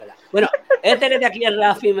Bueno, de aquí es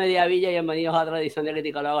Rafi Mediavilla y bienvenidos a otra edición de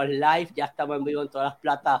Criticólogos Live. Ya estamos en vivo en todas las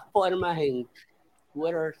plataformas, en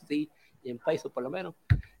Twitter, sí, y en Facebook por lo menos.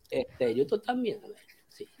 YouTube también, a ver.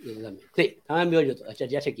 Sí, YouTube también. Sí, estamos en vivo en YouTube.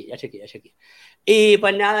 Ya chequeé. Y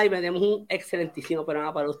pues nada, y tenemos un excelentísimo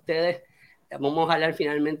programa para ustedes. Vamos a hablar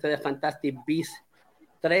finalmente de Fantastic Beasts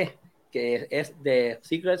 3, que es de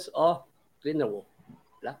Secrets of Grindelwald,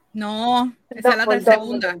 ¿verdad? No, esa es la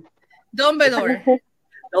segunda. Dumbledore.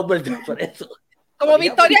 Dumbledore, por eso. Como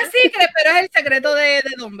Victoria's Secret, pero es el secreto de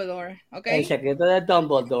Dumbledore, ¿ok? El secreto de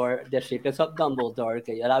Dumbledore, The Secrets of Dumbledore,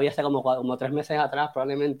 que yo la vi hace como 3 meses atrás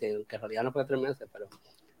probablemente, aunque en realidad no fue 3 meses, pero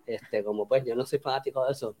como pues yo no soy fanático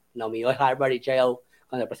de eso, lo mío es Harvard y Yale.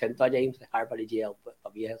 Cuando presento a James es Harvard y Yale, pues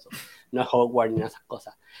para mí es eso, no es Hogwarts ni esas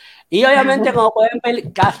cosas. Y obviamente, como pueden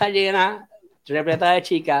ver, casa llena, repleta de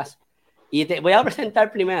chicas. Y te voy a presentar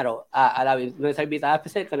primero a nuestra invitada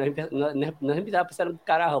especial, que no es invitada especial un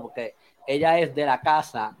carajo, porque ella es de la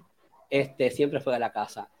casa, siempre fue de la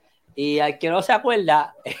casa. Y al que no se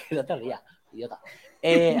acuerda, no te rías, idiota,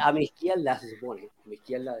 a mi izquierda se supone, a mi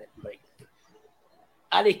izquierda de break.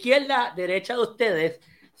 A la izquierda derecha de ustedes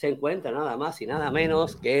se encuentra nada más y nada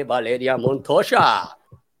menos que Valeria Montoya.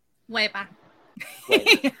 Huepa.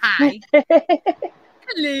 Hi.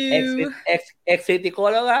 Hello. Ex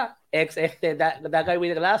criticóloga, ex that guy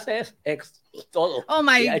with glasses, ex todo. Oh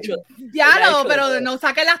my God, pero no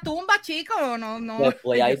saque las tumbas, chicos. No. Pues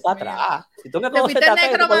voy a ir para atrás. Si tú me conoces de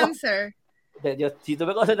Necromancer. Si tú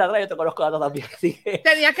me conoces de atrás, yo te conozco a todos también.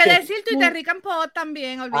 Tenías que decir Twitter Rican Pod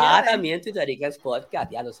también, olvídate. También Twitter Rican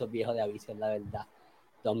Podcast. Ya no son viejos de aviso, la verdad.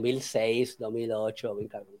 2006, 2008,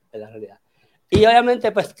 en la realidad. Y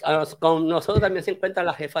obviamente, pues, con nosotros también se encuentran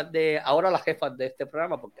las jefas ahora las jefas de este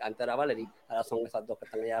programa, porque antes era Valerie, ahora son esas dos que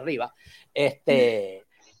están allá arriba.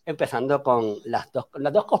 Empezando con las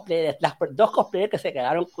dos cosplayers, las dos cosplayers que se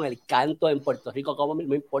quedaron con el canto en Puerto Rico, como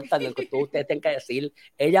no importa lo que ustedes tengan que decir,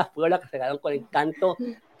 ellas fueron las que se quedaron con el canto.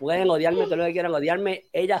 Pueden odiarme, todo lo que quieran odiarme,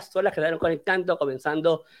 ellas son las que se quedaron con el canto,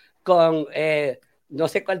 comenzando con no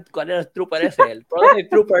sé cuál era el trooper ese, el Project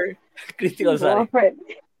Trooper, Cristi González.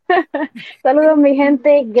 Saludos mi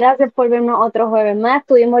gente, gracias por vernos otro jueves más.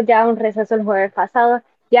 Tuvimos ya un receso el jueves pasado.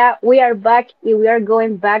 Ya we are back y we are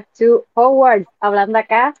going back to Hogwarts. Hablando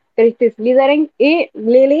acá, Cristi Slytherin y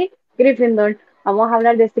Lily Gryffindor. Vamos a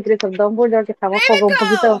hablar de Secrets of Dumbledore, que estamos un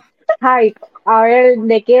poquito hype. A ver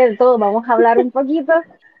de qué de todo vamos a hablar un poquito.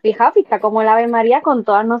 Y Javi está como la Ave María con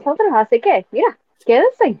todas nosotros, así que mira,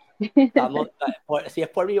 quédense. Si es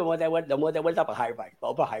por mí, vamos de vuelta para Harvard.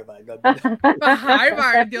 Vamos para Harvard. Para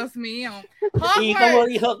Harvard, Dios mío. Hogwarts. Y como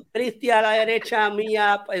dijo Cristi, a la derecha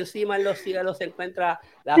mía, encima en los cielos se encuentra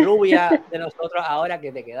la rubia de nosotros, ahora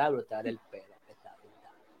que te queda brutal el pelo.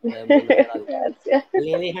 Gracias.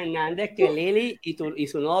 Lili Hernández, que Lili y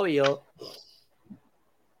su novio,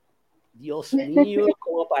 Dios mío,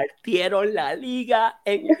 cómo partieron la liga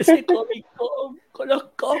en ese Comic Con con los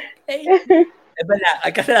cosplays. Es verdad,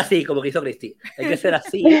 hay que hacer así, como que hizo Cristi. Hay que hacer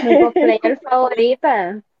así. Mi cosplayer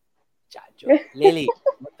favorita. Chacho. Lili,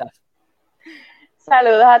 ¿cómo estás?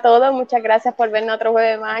 Saludos a todos, muchas gracias por vernos otro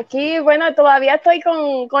jueves más aquí. Bueno, todavía estoy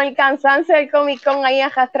con el cansancio del Comic Con ahí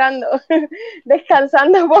arrastrando,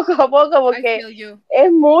 descansando poco a poco porque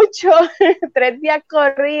es mucho, 3 días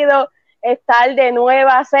corridos, estar de 9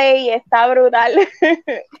 a 6 está brutal,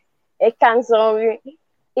 es cansón.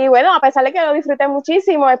 Y bueno, a pesar de que lo disfruté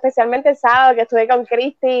muchísimo, especialmente el sábado que estuve con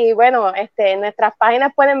Cristi, y bueno, en nuestras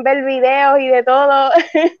páginas pueden ver videos y de todo,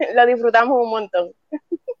 lo disfrutamos un montón.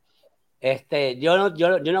 Yo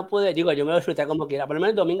no pude, yo me lo disfruté como quiera. Por lo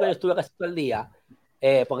menos el domingo yo estuve casi todo el día,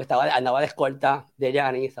 porque andaba de escolta de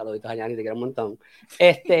Yanni, saluditos a Yanni, te quiero un montón.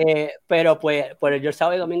 Pero pues yo el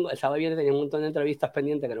sábado y domingo, el sábado y viernes tenía un montón de entrevistas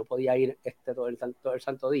pendientes que no podía ir todo el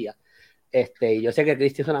santo día. Y yo sé que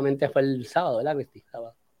Cristi solamente fue el sábado, ¿verdad, Cristi?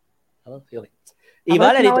 Sábado, sí, okay. Y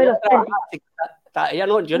Valerie,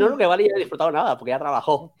 yo no creo que Valerie haya disfrutado nada, porque ella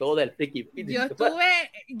trabajó todo el freaking. Yo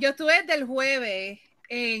estuve desde el jueves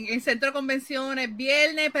en centro de convenciones,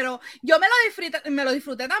 viernes, pero yo me lo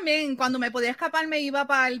disfruté también. Cuando me podía escapar me iba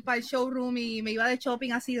para el showroom y me iba de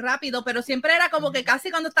shopping así rápido, pero siempre era como que casi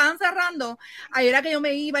cuando estaban cerrando, ahí era que yo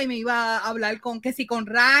me iba a hablar que si con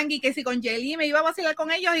Rangi, que si con Jelly, me iba a vacilar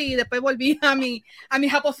con ellos y después volví a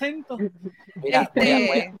mis aposentos. Mira,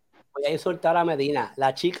 voy a insultar a Medina.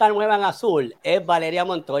 La chica nueva en azul es Valeria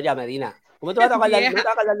Montoya, Medina. ¿Cómo te vas a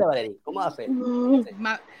acordar de Valeria? ¿Cómo vas a hacer?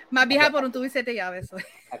 Más vieja por un tubo y 7 llaves.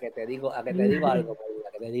 A que te digo algo.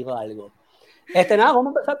 Nada, vamos a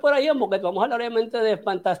empezar por ahí, porque vamos a hablar obviamente de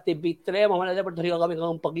Fantastic Beasts 3, vamos a hablar de Puerto Rico Comic Con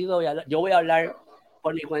un poquito. Yo voy a hablar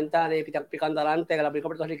por mi cuenta de Picando Adelante, que la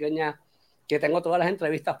película puertorriqueña que tengo todas las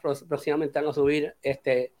entrevistas próximamente van a subir,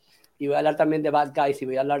 y voy a hablar también de Bad Guys, y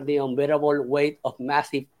voy a hablar de Unbearable Weight of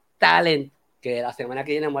Massive Talent, que la semana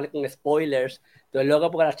que viene vale con spoilers, entonces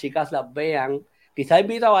luego porque las chicas las vean. Quizás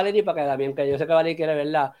invito a Valerie para que también, que yo sé que Valerie quiere ver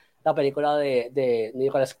la película de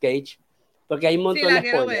Nicolas Cage, porque hay un montón de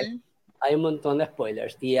spoilers. Hay un montón de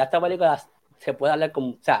spoilers. Y esta película se puede hablar como,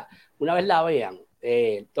 o sea, una vez la vean,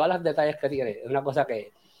 todos los detalles que tiene, es una cosa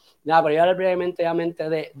que, nada, pero yo hablar brevemente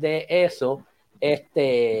de eso,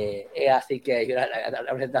 así que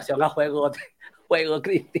la presentación a juego,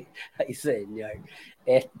 Cristi, ay señor,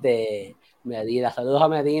 Medina, saludos a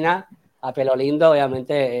Medina, a Pelo Lindo,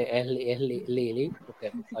 obviamente es Lily,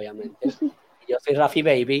 porque obviamente, yo soy Rafi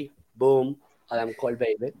Baby, boom, Adam Cole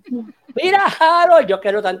Baby. Mira Harold, yo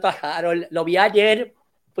quiero tanto a Harold, lo vi ayer,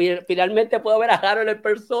 finalmente puedo ver a Harold en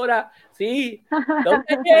persona, sí,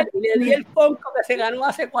 y le di el Funko que se ganó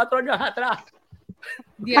hace 4 años atrás.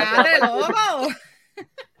 ¡Diadre, loco!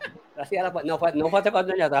 Gracias a no fue hace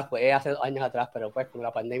 4 años atrás, fue hace 2 años atrás, pero pues como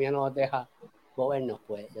la pandemia no nos deja movernos,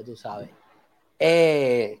 pues ya tú sabes.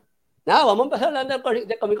 Nada, vamos a empezar hablando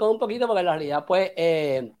de Comic Con un poquito, porque en realidad, pues,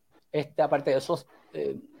 aparte de esos,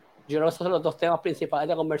 yo creo que esos son los 2 temas principales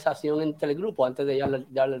de conversación entre el grupo, antes de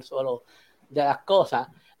hablar solo de las cosas.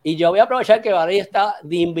 Y yo voy a aprovechar que Valeria está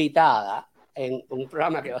de invitada en un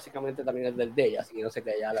programa que básicamente también es del de ella, así que no sé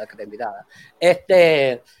qué ella la que está invitada.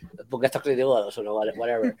 Porque esto es crítico, eso no vale,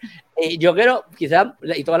 whatever. Y yo quiero, quizás,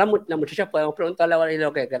 y todas las muchachas podemos preguntarle a Valeria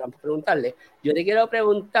lo que queramos preguntarle. Yo te quiero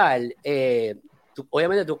preguntar,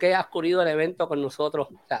 obviamente tú que has cubrido el evento con nosotros,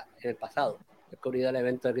 o sea, en el pasado, has cubrido el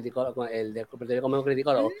evento del criticólogo, el del Comic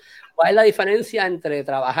Criticólogo, ¿cuál es la diferencia entre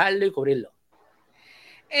trabajarlo y cubrirlo?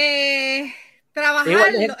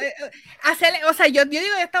 Trabajarlo, o sea, yo digo,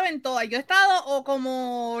 he estado en todas. Yo he estado o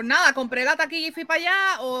como nada, compré la taquilla y fui para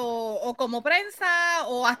allá, o como prensa,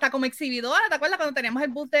 o hasta como exhibidora. ¿Te acuerdas cuando teníamos el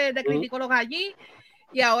booth de criticólogos allí?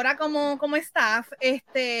 Y ahora como staff,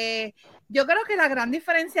 yo creo que la gran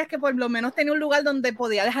diferencia es que por lo menos tenía un lugar donde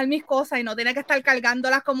podía dejar mis cosas y no tenía que estar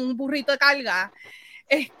cargándolas como un burrito de carga.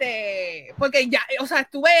 Porque ya, o sea,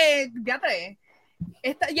 estuve ya 3.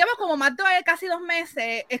 Llevo como más de casi 2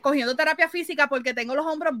 meses escogiendo terapia física porque tengo los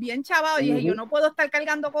hombros bien chavados y dije, yo no puedo estar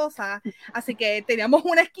cargando cosas, así que teníamos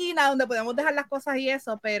una esquina donde podíamos dejar las cosas y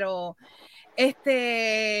eso, pero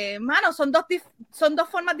mano, son dos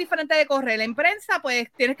formas diferentes de correr. En prensa,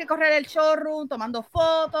 pues tienes que correr el showroom tomando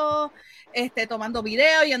fotos, tomando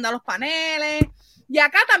videos, yendo a los paneles. Y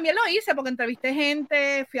acá también lo hice porque entrevisté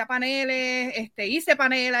gente, fui a paneles, hice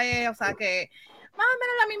paneles, o sea que más o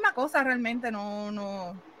menos la misma cosa realmente,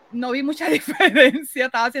 no vi mucha diferencia,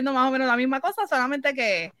 estaba haciendo más o menos la misma cosa, solamente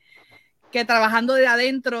que trabajando de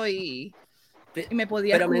adentro y me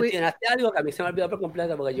podía... Pero mencionaste algo que a mí se me olvidó por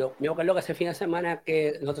completo, porque yo me acuerdo que ese fin de semana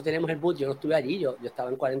que nosotros teníamos el booth, yo no estuve allí, yo estaba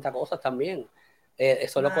en 40 cosas también.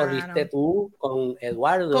 Eso lo corriste tú con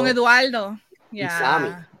Eduardo. Con Eduardo. Y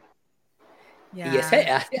Sammy. Y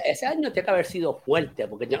ese año tiene que haber sido fuerte,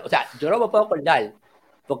 porque yo no me puedo acordar,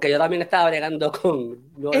 porque yo también estaba bregando con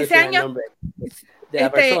ese año, el nombre de la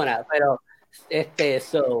persona, pero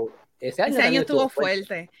ese año estuvo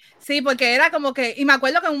fuerte. Sí, porque era como que, y me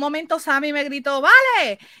acuerdo que en un momento Sammy me gritó,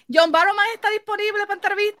 vale, John Barrowman está disponible para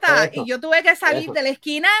entrevista, y yo tuve que salir de la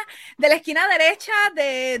esquina derecha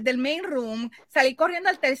del main room, salir corriendo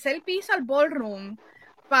al 3er piso al ballroom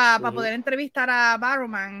para poder entrevistar a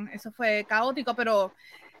Barrowman. Eso fue caótico, pero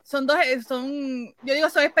son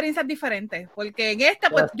experiencias diferentes, porque en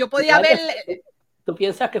pues yo podía ver... ¿Tú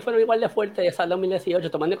piensas que fueron igual de fuertes esa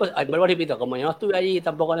 2018? Tomando cosas, vuelvo, repito, como yo no estuve allí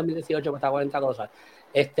tampoco en 2018, pues estaba 40 cosas.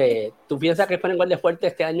 ¿Tú piensas que fueron igual de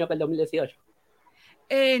fuertes este año que el 2018?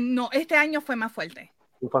 No, este año fue más fuerte.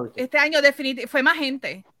 Este año definitivamente fue más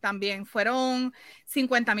gente también. Fueron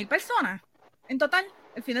 50,000 personas en total.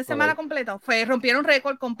 El fin de semana completo. Rompieron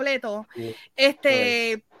récord completo.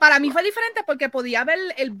 Para mí fue diferente porque podía ver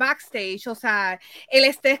el backstage, o sea, el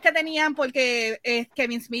estrés que tenían porque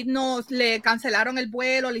Kevin Smith le cancelaron el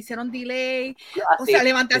vuelo, le hicieron delay. O sea,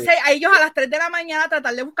 levantarse a ellos a las 3 de la mañana,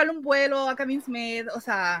 tratar de buscarle un vuelo a Kevin Smith, o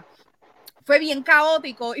sea, fue bien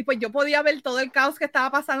caótico y pues yo podía ver todo el caos que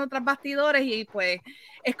estaba pasando tras bastidores y pues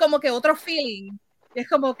es como que otro feeling. Es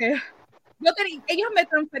como que... ellos me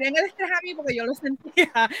transferían el estrés a mí porque yo lo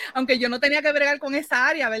sentía, aunque yo no tenía que bregar con esa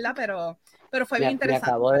área, ¿verdad? Pero fue bien interesante.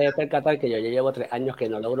 Me acabo de percatar que yo llevo 3 años que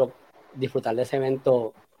no logro disfrutar de ese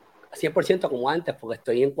evento 100% como antes, porque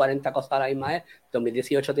estoy en 40 cosas a la misma vez.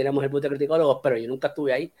 2018 tenemos el booth de criticólogos, pero yo nunca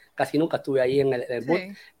estuve ahí, casi nunca estuve ahí en el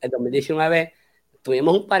booth. En 2019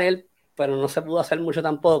 tuvimos un panel, pero no se pudo hacer mucho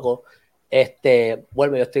tampoco. Yo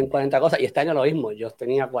estoy en 40 cosas y este año lo mismo, yo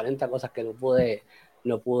tenía 40 cosas que no pude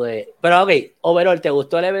no pude. Pero ok, overall, ¿te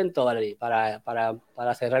gustó el evento, Valerie?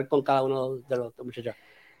 Para cerrar con cada uno de los muchachos.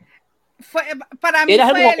 Para mí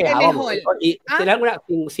fue el mejor. Y ¿tienes alguna,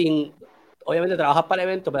 obviamente trabajas para el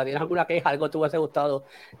evento, pero ¿tienes alguna queja, algo que te hubiese gustado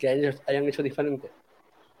que hayan hecho diferente?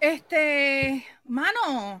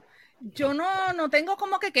 Mano, yo no tengo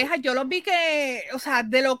como que quejas. Yo los vi que, o sea,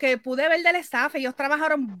 de lo que pude ver del staff, ellos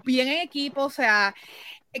trabajaron bien en equipo, o sea,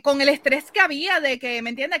 con el estrés que había de que, ¿me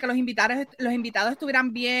entiendes? Que los invitados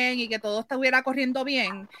estuvieran bien y que todo estuviera corriendo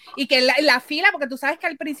bien. Y que la fila, porque tú sabes que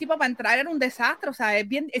al principio para entrar era un desastre, o sea,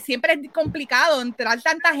 siempre es complicado entrar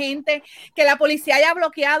tanta gente, que la policía haya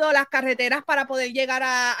bloqueado las carreteras para poder llegar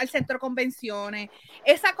al centro de convenciones.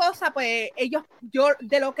 Esa cosa, pues, yo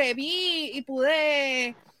de lo que vi y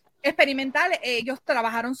pude experimental, ellos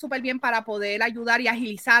trabajaron súper bien para poder ayudar y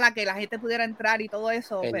agilizar a que la gente pudiera entrar y todo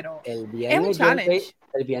eso, pero es un challenge.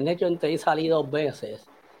 El viernes yo entré y salí 2 veces,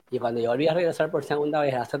 y cuando yo volví a regresar por segunda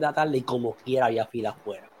vez a las 3 de la tarde, y como quiera había fila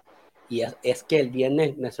afuera. Y es que el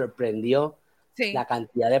viernes me sorprendió la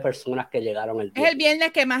cantidad de personas que llegaron el viernes. Es el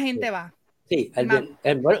viernes que más gente va. Sí,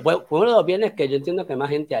 fue uno de los viernes que yo entiendo que más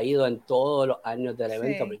gente ha ido en todos los años del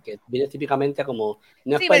evento, porque viene típicamente como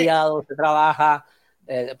no es feriado, se trabaja,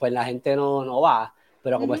 pues la gente no va,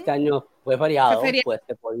 pero como este año fue feriado, pues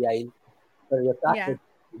se podía ir. Pero yo estaba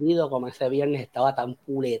sorprendido como ese viernes estaba tan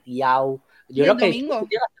puleteado. Yo creo que domingo.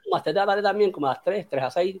 Como a las 3 de la tarde también, como a las 3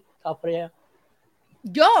 a 6, estabas por allá.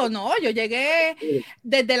 Yo llegué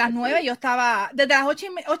desde las 9, yo estaba, desde las 8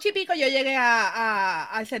 y pico yo llegué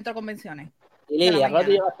al centro de convenciones. Y Lilia, ¿cuándo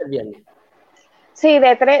te llevaste el viernes? Sí,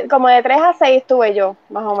 como de 3 a 6 estuve yo,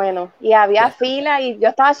 más o menos. Y había fila y yo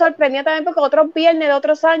estaba sorprendida también porque otros viernes de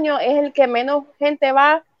otros años es el que menos gente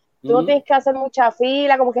va. Tú no tienes que hacer mucha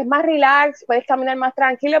fila, como que es más relax, puedes caminar más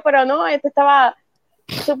tranquilo, pero no, estaba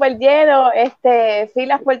súper lleno,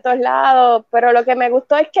 filas por todos lados. Pero lo que me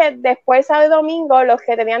gustó es que después, sábado y domingo, los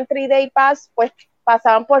que tenían 3-day pass, pues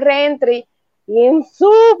pasaban por reentry y un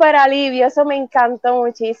súper alivio. Eso me encantó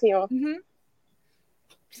muchísimo.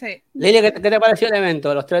 Sí. Lilia, ¿qué te pareció el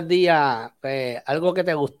evento? Los 3 días, algo que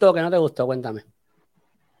te gustó, que no te gustó, cuéntame.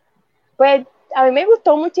 Pues a mí me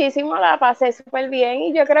gustó muchísimo, la pasé súper bien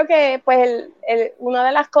y yo creo que pues una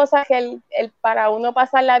de las cosas que para uno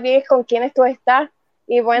pasarla bien es con quienes tú estás.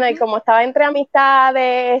 Y bueno, y como estaba entre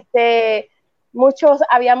amistades,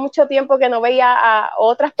 había mucho tiempo que no veía a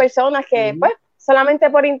otras personas que pues solamente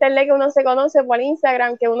por internet que uno se conoce, por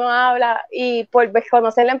Instagram que uno habla, y por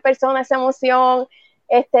conocerla en persona, esa emoción,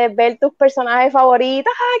 ver tus personajes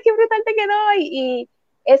favoritos, ¡ay, qué brutal te quedó! Y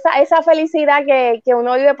esa felicidad que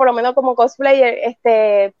uno vive, por lo menos como cosplayer,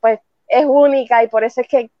 pues es única, y por eso es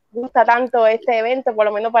que gusta tanto este evento, por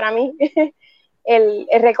lo menos para mí, el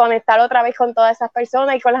reconectar otra vez con todas esas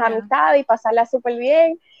personas y con las amistades y pasarla súper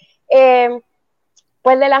bien.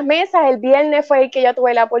 Pues de las mesas, el viernes fue el que yo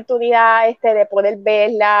tuve la oportunidad de poder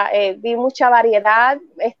verla, vi mucha variedad,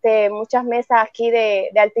 muchas mesas aquí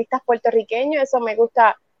de artistas puertorriqueños, eso me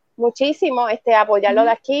gusta muchísimo, apoyarlo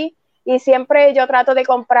de aquí. Y siempre yo trato de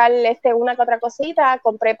comprar una que otra cosita,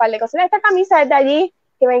 compré un par de cositas. Esta camisa es de allí,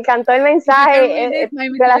 que me encantó el mensaje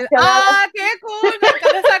relacionado. ¡Ah, qué cool! Me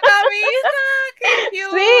encanta esa camisa, qué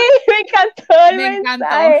cute. Sí, me encantó el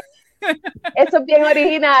mensaje. Eso es bien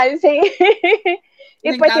original, sí.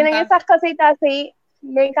 Y pues tienen esas cositas así.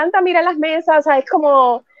 Me encanta mirar las mesas, o sea, es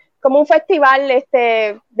como un festival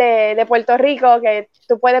de Puerto Rico, que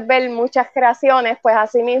tú puedes ver muchas creaciones, pues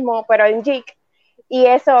así mismo, pero en JIC. Y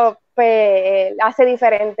eso pues hace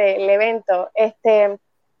diferente el evento.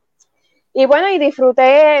 Y bueno, y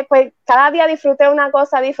disfruté, pues cada día disfruté una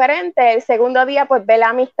cosa diferente. El segundo día, pues ver la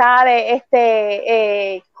amistad,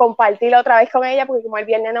 compartirlo otra vez con ella, porque como el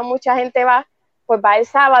viernes no mucha gente va, pues va el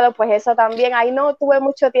sábado, pues eso también. Ahí no tuve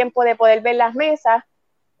mucho tiempo de poder ver las mesas.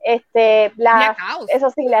 Eso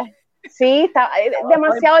sí, está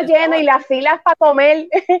demasiado lleno y las filas para comer.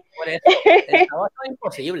 Por eso,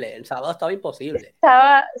 el sábado estaba imposible.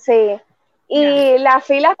 Sí. Y las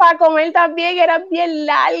filas para comer también eran bien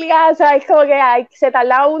largas, o sea, es como que se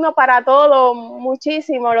tardaba uno para todo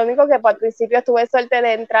muchísimo. Lo único que al principio tuve suerte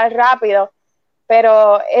de entrar rápido,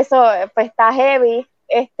 pero eso pues está heavy.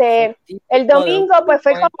 El domingo pues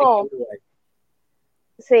fue como...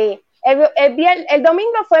 Sí. El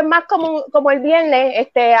domingo fue más como el viernes,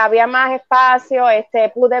 había más espacio,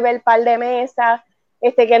 pude ver un par de mesas,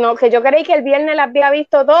 que yo creí que el viernes las había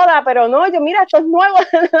visto todas, pero no, mira, esto es nuevo,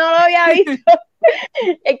 no lo había visto.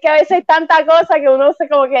 Es que a veces hay tanta cosa que uno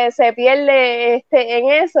como que se pierde en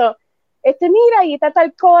eso. Mira, y está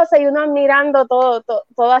tal cosa, y uno admirando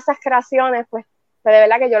todas esas creaciones, pues de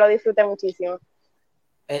verdad que yo lo disfruté muchísimo.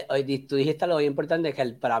 tú dijiste algo bien importante, que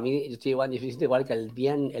para mí, yo estoy igual que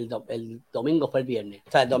el domingo fue el viernes.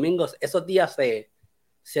 O sea, el domingo, esos días se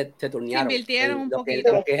turnearon. Se invirtieron un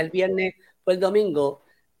poquito. Lo que es el viernes fue el domingo,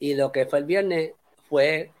 y lo que fue el viernes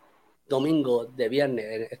fue domingo de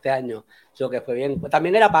viernes este año. Que fue bien.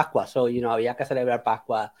 También era Pascua, había que celebrar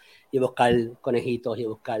Pascua y buscar conejitos y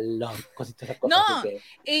buscar las cositas. No,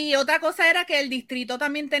 y otra cosa era que el distrito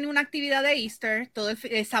también tenía una actividad de Easter todo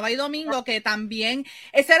el sábado y domingo, que también,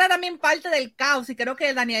 eso era también parte del caos, y creo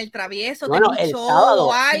que Daniel Travieso tenía un show sábado,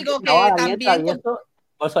 o algo que también... Travieso,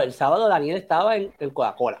 por eso, el sábado Daniel estaba en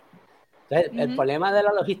Coca-Cola. Entonces, el problema de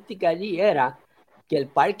la logística allí era que el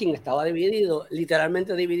parking estaba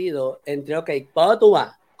literalmente dividido entre, ok, ¿cuándo tú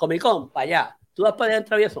vas? Comic Con, para allá. Tú vas para allá en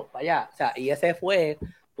Travieso, para allá. O sea, y ese fue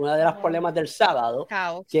uno de los problemas del sábado,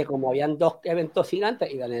 que como habían dos eventos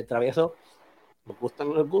gigantes, y Daniel Travieso, nos guste o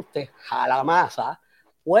no nos guste, jala masa,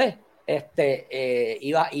 pues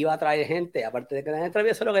iba a traer gente, aparte de que Daniel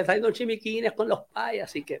Travieso lo que está haciendo chimiquines con los payas,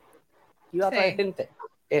 así que iba a traer gente.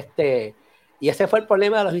 Y ese fue el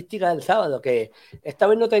problema de la logística del sábado, que esta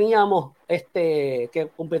vez no teníamos que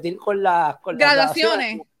competir con las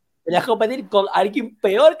graduaciones. Tenías que competir con alguien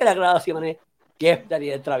peor que las graduaciones, que es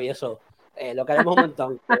Daniel Travieso. Lo queremos un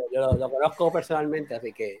montón. Yo lo conozco personalmente,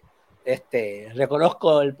 así que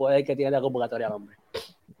reconozco el poder que tiene la convocatoria al hombre.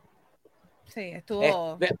 Sí,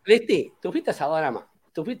 estuvo... Cristi, tú fuiste sábado nada más.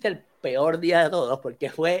 Tú fuiste el peor día de todos,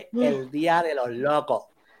 porque fue el día de los locos.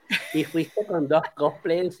 Y fuiste con 2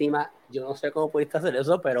 cosplays encima. Yo no sé cómo pudiste hacer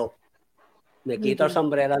eso, pero me quito el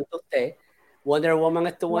sombrero ante usted. Wonder Woman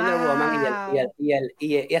es tu Wonder Woman,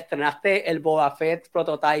 y estrenaste el Boba Fett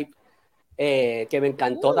prototype, que me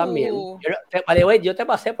encantó también. Yo te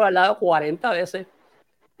pasé por al lado 40 veces,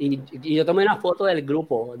 y yo tomé una foto del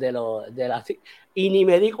grupo y ni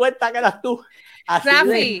me di cuenta que eras tú.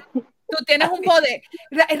 Rafi, tú tienes un poder.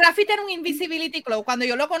 Rafi tiene un invisibility cloak. Cuando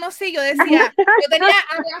yo lo conocí, yo decía, yo tenía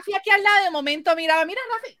a Rafi aquí al lado, de momento miraba, mira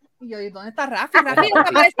Rafi. Y yo, ¿dónde está Rafi? Rafi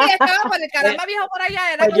nunca parecía, estaba por el caramba viejo por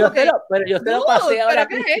allá. Era pero yo te lo pasé ahora,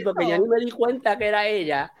 Cristi, porque yo ni me di cuenta que era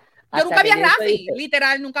ella. Yo nunca vi a Rafi,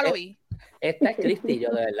 literal, nunca lo vi. Esta es Cristi, yo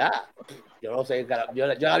de verdad. Yo no sé, yo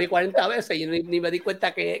la vi 40 veces y ni me di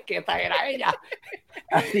cuenta que esta era ella.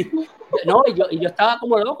 Así. No, y yo estaba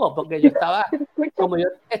como loco, porque como yo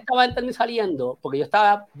estaba entrando y saliendo, porque yo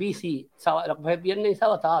estaba busy, sábado, viernes y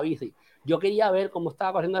sábado estaba busy. Yo quería ver cómo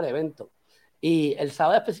estaba corriendo el evento. Y el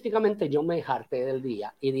sábado específicamente yo me harté del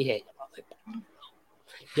día y dije,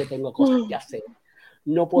 yo tengo cosas que hacer.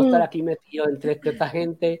 No puedo estar aquí metido entre esta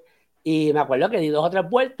gente. Y me acuerdo que di 2 o 3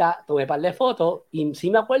 vueltas, tomé un par de fotos, y sí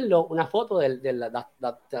me acuerdo una foto del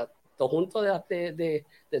conjunto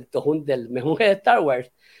del mejunje de Star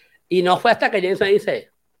Wars. Y no fue hasta que James me dice,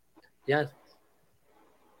 ya,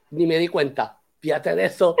 ni me di cuenta, fíjate de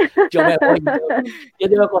eso, yo me voy, yo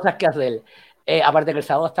tengo cosas que hacer. Aparte que el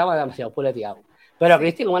sábado estaba demasiado puleteado. Pero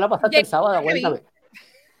Cristi, ¿cómo la pasaste el sábado? Cuéntame.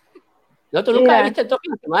 No, tú nunca viste todo el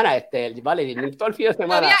fin de semana, vale, ni todo el fin de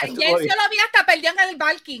semana. Yo lo vi hasta perdido en el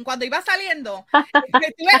parking, cuando iba saliendo.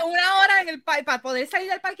 Estuve 1 hora en el para poder salir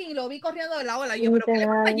del parking y lo vi corriendo de la ola. Yo, ¿pero qué le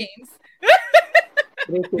pasa a James?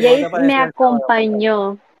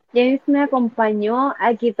 James me acompañó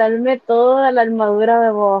a quitarme toda la armadura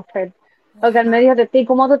de Boba Fett. Porque él me dijo, Teti,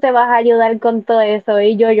 ¿cómo tú te vas a ayudar con todo eso?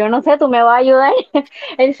 Y yo no sé, tú me vas a ayudar.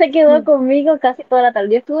 Él se quedó conmigo casi toda la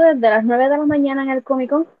tarde. Yo estuve desde las 9 de la mañana en el Comic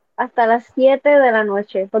Con hasta las 7 de la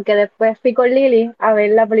noche, porque después fui con Lily a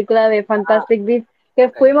ver la película de Fantastic Beasts, que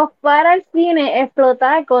fuimos para el cine,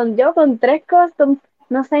 explotar con 3 costumes.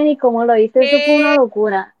 No sé ni cómo lo hice, eso fue una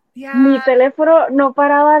locura. Mi teléfono no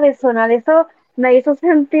paraba de sonar, eso me hizo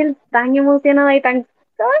sentir tan emocionada y tan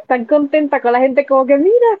contenta con la gente, como que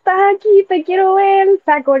mira, estás aquí, te quiero ver.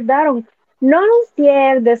 Se acordaron. No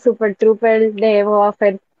anuncié el de Super Trooper de Boba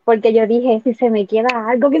Fett, porque yo dije, si se me queda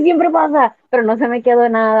algo, que siempre pasa, pero no se me quedó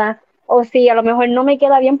nada. O sí, a lo mejor no me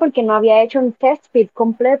queda bien porque no había hecho un test fit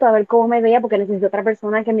completo a ver cómo me veía, porque necesito otra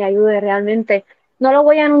persona que me ayude realmente. No lo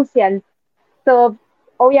voy a anunciar. So,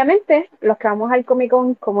 obviamente, los que vamos al Comic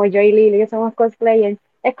Con, como yo y Lily, que somos cosplayers,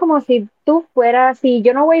 es como si tú fueras, si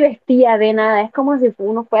yo no voy vestida de nada, es como si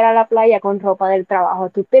uno fuera a la playa con ropa del trabajo.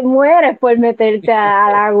 Tú te mueres por meterte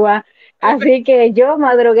al agua. Así que yo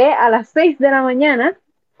madrugué a las 6 de la mañana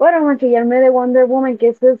para maquillarme de Wonder Woman, que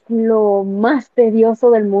eso es lo más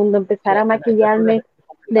tedioso del mundo, empezar a maquillarme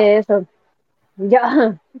de eso.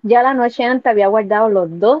 Ya la noche antes había guardado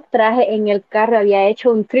los 2 trajes en el carro, había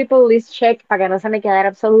hecho un triple list check para que no se me quedara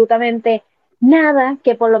absolutamente nada,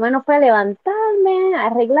 que por lo menos fue levantarme,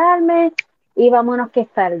 arreglarme y vámonos que es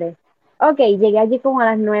tarde. Ok, llegué allí como a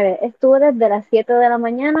las 9, estuve desde las 7 de la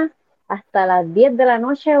mañana hasta las 10 de la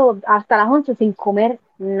noche o hasta las 11 sin comer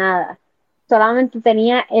nada. Solamente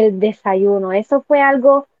tenía el desayuno. Eso fue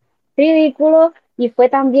algo ridículo y fue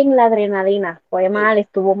también la adrenalina. Fue mal,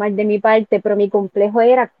 estuvo mal de mi parte, pero mi complejo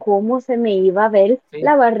era cómo se me iba a ver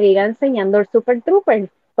la barriga enseñando el Super Trooper.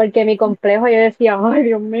 Porque mi complejo yo decía, ay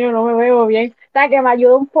Dios mío, no me veo bien. O sea, que me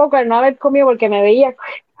ayudó un poco el no haber comido porque me veía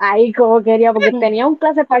ahí como quería, porque tenía un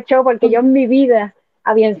clase pacho porque yo en mi vida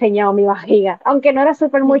había enseñado mi barriga. Aunque no era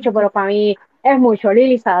súper mucho, pero para mí es mucho,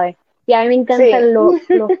 Lili sabe. Y a mí me encantan los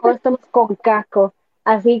costumes con casco.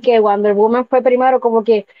 Así que Wonder Woman fue primero como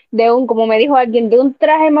que como me dijo alguien, de un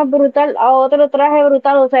traje más brutal a otro traje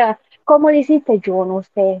brutal. O sea, ¿cómo lo hiciste? Yo no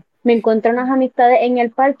sé. Me encontré unas amistades en el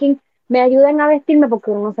parking, me ayudan a vestirme porque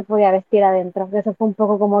uno no se podía vestir adentro. Eso fue un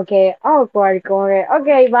poco como que, awkward, como que,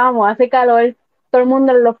 ok, vamos, hace calor. Todo el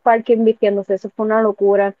mundo en los parkings vistiéndose, eso fue una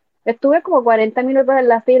locura. Estuve como 40 minutos en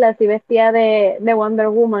la fila, así vestida de Wonder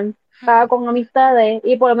Woman. Estaba con amistades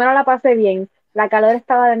y por lo menos la pasé bien. La calor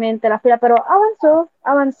estaba demente, la fila, pero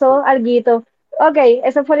avanzó alguito. Ok,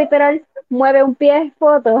 eso fue literal, mueve un pie,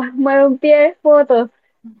 foto, mueve un pie, foto.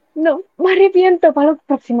 No, me arrepiento para los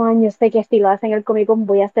próximos años. Sé que si lo hacen el Comic Con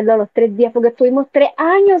voy a hacerlo a los 3 días porque estuvimos 3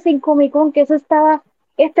 años sin Comic Con, que eso estaba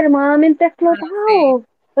extremadamente explotado.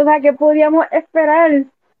 O sea, ¿qué podíamos esperar?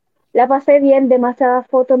 La pasé bien, demasiadas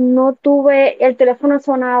fotos, no tuve, el teléfono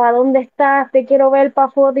sonaba, ¿dónde estás? Te quiero ver para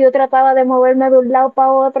foto, yo trataba de moverme de un lado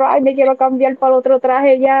para otro, ay, me quiero cambiar para el otro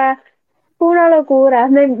traje ya, fue una locura,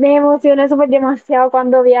 me emocioné súper demasiado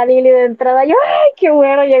cuando vi a Lili de entrada, yo, ay, qué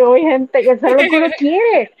bueno, llegó mi gente, que eso es lo que uno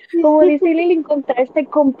quiere, como dice Lili, encontrarse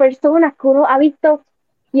con personas que uno ha visto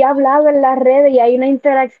y ha hablado en las redes y hay una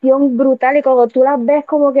interacción brutal y cuando tú las ves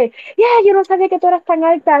como que, yo no sabía que tú eras tan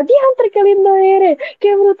alta, diantre, qué lindo eres,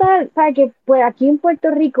 qué brutal. O sea, que pues aquí en Puerto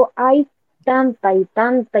Rico hay tanta y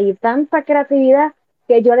tanta y tanta creatividad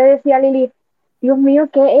que yo le decía a Lili, Dios mío,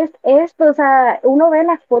 ¿qué es esto? O sea, uno ve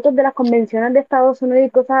las fotos de las convenciones de Estados Unidos y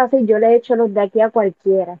cosas así, yo le he hecho los de aquí a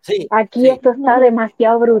cualquiera. Aquí esto está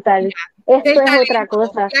demasiado brutal. Esto es otra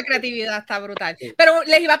cosa. La creatividad está brutal. Pero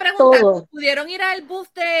les iba a preguntar, ¿pudieron ir al booth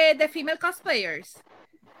de Female Cosplayers?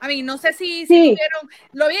 A mí, no sé si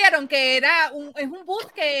lo vieron, que es un booth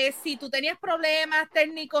que si tú tenías problemas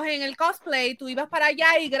técnicos en el cosplay, tú ibas para allá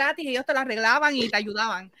y gratis ellos te lo arreglaban y te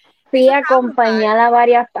ayudaban. Fui a acompañar a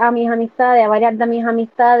varias de mis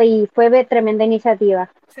amistades y fue tremenda iniciativa.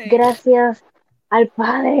 Sí. Gracias al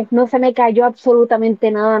Padre, no se me cayó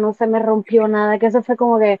absolutamente nada, no se me rompió nada, que eso fue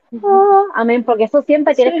como que, amén, porque eso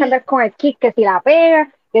siempre tienes que andar con el kit, que si la pega,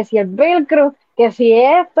 que si el velcro, que si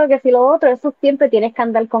esto, que si lo otro, eso siempre tienes que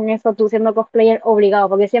andar con eso tú siendo cosplayer obligado,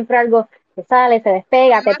 porque siempre algo te sale, se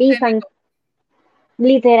despega, te pisan.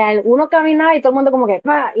 Literal, uno caminaba y todo el mundo como que,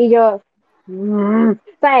 y yo, o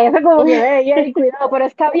sea, eso como que, cuidado, pero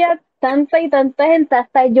es que había tanta y tanta gente,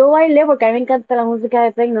 hasta yo bailé porque a mí me encanta la música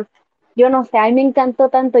de techno. Yo no sé, a mí me encantó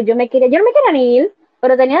tanto, yo no me quería ni ir,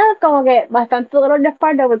 pero tenía como que bastante dolor de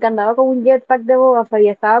espalda porque andaba con un jetpack de Boba Fett y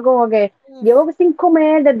estaba como que, llevo sin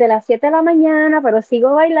comer desde las 7 de la mañana, pero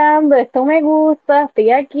sigo bailando, esto me gusta,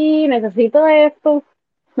 estoy aquí, necesito esto.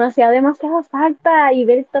 Me hacía demasiada falta y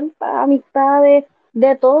ver tantas amistades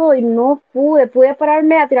de todo y no pude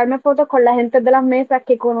pararme a tirarme fotos con la gente de las mesas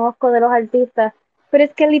que conozco de los artistas, pero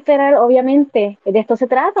es que literal, obviamente, de esto se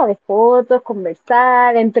trata, de fotos,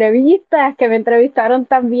 conversar, entrevistas, que me entrevistaron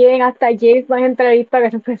también, hasta James me entrevistó, que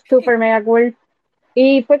eso fue súper mega cool,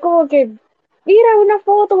 y fue como que, mira, una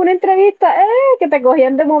foto, una entrevista, que te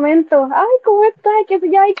cogían de momento, ay, ¿cómo estás?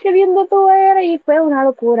 Qué lindo tú eres, y fue una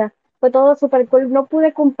locura. Fue todo súper cool, no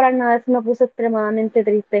pude comprar nada, eso me puso extremadamente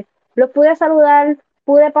triste. Los pude saludar,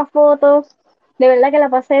 pude para fotos, de verdad que la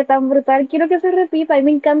pasé tan brutal. Quiero que se repita, y me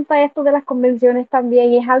encanta esto de las convenciones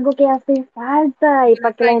también, y es algo que hace falta, y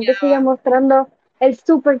para que la gente siga mostrando el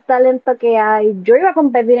súper talento que hay. Yo iba a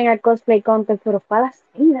competir en el Cosplay Contest, pero fue a las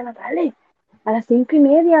 6 de la tarde, a las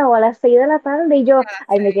 5:30 o a las 6 de la tarde, y yo,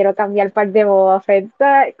 me quiero cambiar par de Boba Fett.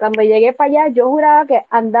 Cuando llegué para allá, yo juraba que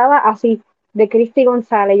andaba así, de Cristi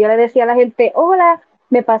González. Yo le decía a la gente, hola,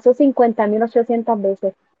 me pasó 50.800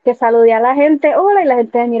 veces. Que saludé a la gente, hola, y la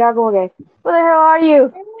gente me miraba como que, what the hell are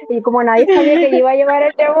you? Y como nadie sabía que yo iba a llevar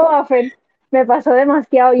el de Boba Fett, me pasó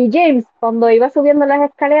demasiado. Y James, cuando iba subiendo las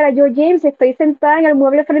escaleras, yo, James, estoy sentada en el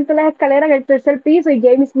mueble frente a las escaleras en el tercer piso, y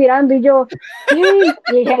James mirando, y yo, James,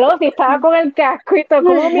 y hello, si estaba con el casco y todo,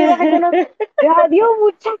 ¿cómo me ibas a conocer? Adiós,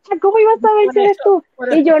 muchacha, ¿cómo ibas a saber si eres tú?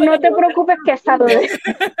 Y yo, no te preocupes, que saludé.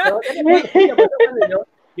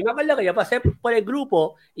 Yo me acuerdo que yo pasé por el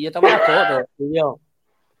grupo y yo tomé la foto, y yo,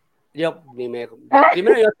 Primero,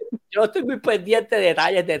 yo no estoy muy pendiente de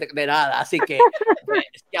detalles de nada, así que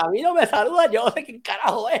si a mí no me saluda, yo no sé quién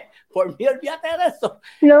carajo es. Por mí, olvídate de eso.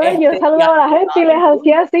 No, yo saludaba a la gente y les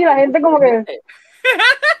hacía así, la gente como que...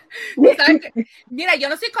 Mira, yo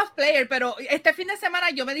no soy cosplayer, pero este fin de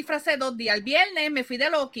semana yo me disfracé 2 días. El viernes me fui de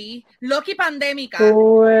Loki pandémica,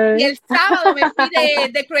 y el sábado me fui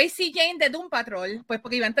de Crazy Jane de Doom Patrol, pues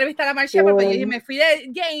porque iba a entrevistar a Mark Shepard, pero yo dije, me fui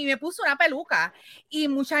de Jane y me puse una peluca y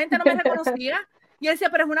mucha gente no me reconocía. Y él decía,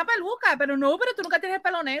 pero es una peluca, pero tú nunca tienes el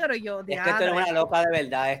pelo negro. Y yo, es que tú eres una loca de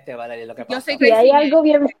verdad, Valeria, lo que pasa. Yo soy y hay algo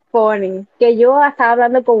bien funny, que yo estaba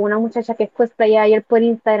hablando con una muchacha que es cosplayer ayer por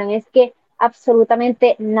Instagram, es que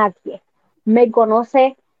absolutamente nadie me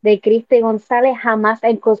conoce de Cristi González jamás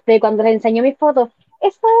en cosplay. Cuando les enseño mis fotos,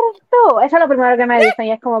 ¿eso eres tú? Eso es lo primero que me dicen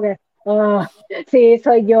y es como que, sí,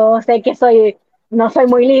 soy yo, sé que no soy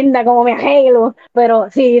muy linda como mi Halo, pero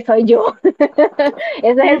sí, soy yo.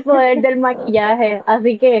 Ese es el poder del maquillaje.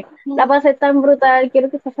 Así que la pasé tan brutal. Quiero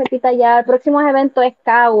que se repita ya. El próximo evento es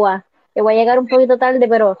Cagua, que voy a llegar un poquito tarde,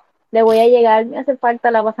 pero le voy a llegar. Me hace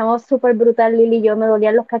falta. La pasamos súper brutal, Lili y yo. Me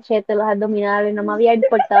dolían los cachetes, los abdominales. No me había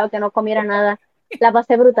importado que no comiera nada. La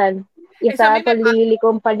pasé brutal. Y estaba con Lili,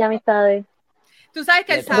 con un par de amistades. Tú sabes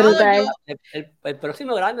que el sábado el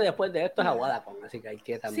próximo grande después de esto es Aguadacón, así que hay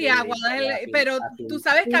que también... Sí, Aguadacón, pero tú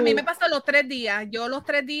sabes que a mí me pasó los 3 días. Los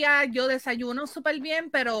 3 días yo desayuno súper bien,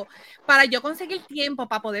 pero para yo conseguir tiempo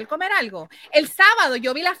para poder comer algo, el sábado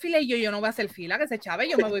yo vi la fila y yo no voy a hacer fila, que se chave,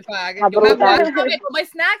 yo me voy para... yo me como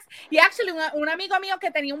snacks. Y actually un amigo mío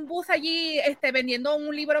que tenía un bus allí vendiendo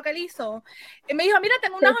un libro que él hizo, me dijo, mira,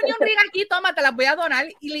 tengo unas onion ring aquí, toma, te las voy a donar.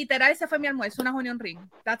 Y literal, ese fue mi almuerzo, unas onion ring.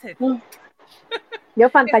 That's it. Yo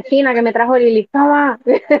Fantachina que me trajo Lili, toma.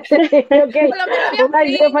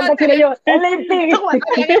 Fantachina yo,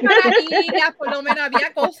 por lo menos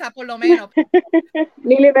había cosas, por lo menos.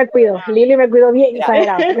 Lili me cuidó bien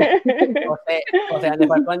exagerado. O sea, de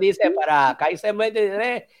Falcón dice, para Kaiser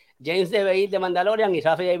 23, James debe ir de Mandalorian y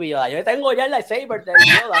Rafa de Yoda. Yo tengo ya el lightsaber de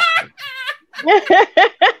Yoda.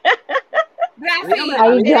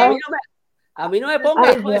 A mí no me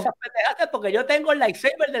pongas con esas pendejadas porque yo tengo el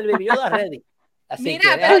lightsaber del Baby Yoda ready. Así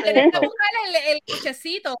mira, pero tienes que buscar el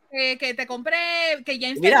cochecito que te compré, que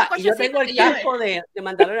James mira, y yo tengo el casco de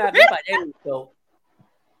Mandalorian aquí para James. So,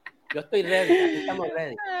 yo estoy ready, aquí estamos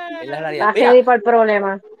ready. Es la realidad. Estás ready para el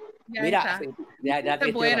problema. Mira, ya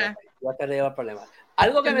te buena. Yo te ready para el problema.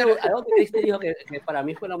 Algo que Cristi dijo que para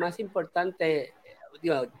mí fue lo más importante,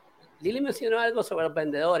 digo, Lili mencionó algo sobre los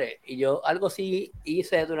vendedores y yo algo sí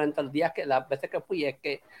hice durante los días, las veces que fui, es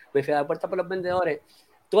que me fui a dar puerta por los vendedores.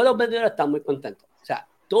 Todos los vendedores están muy contentos. O sea,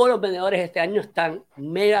 todos los vendedores este año están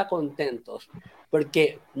mega contentos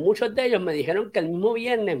porque muchos de ellos me dijeron que el mismo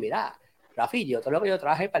viernes, mira, Rafi, todo lo que yo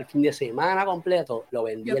trabajé para el fin de semana completo lo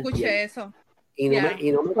vendí. Yo escuché eso. Y no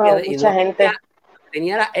me quedé. Mucha gente.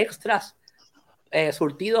 Tenía las extras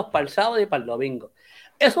surtidos para el sábado y para el domingo.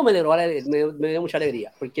 Eso me dio mucha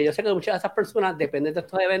alegría, porque yo sé que muchas de esas personas dependen de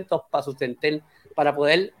estos eventos para sustentar, para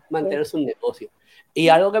poder mantener su negocio. Y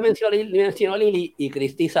algo que mencionó Lili, y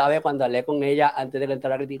Cristi sabe cuando hablé con ella antes de que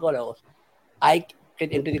entrara a Criticólogos, en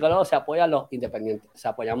Criticólogos se apoyan los independientes. O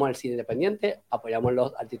sea, apoyamos el cine independiente, apoyamos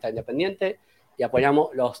los artistas independientes y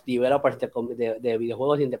apoyamos los developers de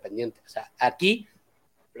videojuegos independientes. O sea, aquí,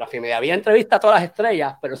 la me había entrevista a todas las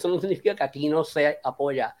estrellas, pero eso no significa que aquí no se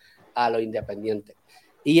apoya a los independientes.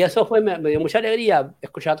 Y eso me dio mucha alegría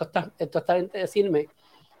escuchar a esta gente decirme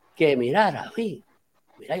que, mira, Rafi,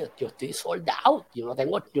 mira, yo estoy sold out. Yo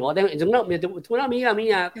tengo una amiga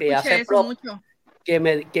mía que hace prop que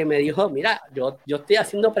me dijo, mira, yo estoy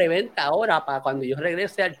haciendo preventa ahora para cuando yo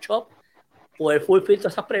regrese al shop poder fulfill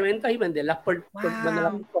todas esas preventas y venderlas por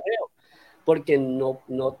correo. Porque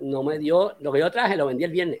no me dio, lo que yo traje lo vendí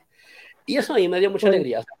el viernes. Y eso a mí me dio mucha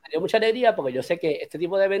alegría. O sea, me dio mucha alegría porque yo sé que este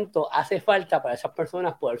tipo de evento hace falta para esas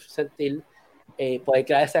personas poder sentir, poder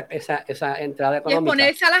crear esa entrada económica. Y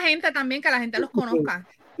exponerse a la gente también, que la gente los conozca.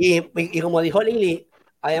 Y como dijo Lili,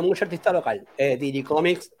 hay mucho artista local.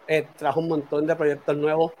 Digicomics trajo un montón de proyectos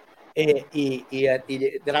nuevos y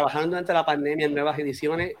trabajaron durante la pandemia en nuevas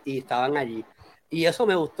ediciones y estaban allí. Y eso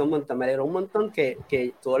me gustó un montón. Me alegró un montón que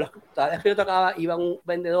cada vez que yo tocaba, iba un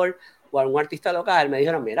vendedor o algún artista local, me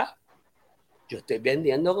dijeron, mira, yo estoy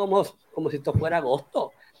vendiendo como si esto fuera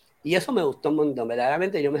agosto. Y eso me gustó un montón.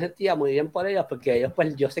 Verdaderamente yo me sentía muy bien por ellos, porque ellos,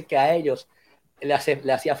 pues yo sé que a ellos le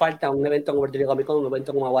hacía falta un evento como Puerto Rico Comic Con, un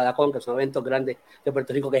evento como Aguadacón, que son eventos grandes de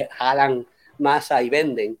Puerto Rico que jalan masa y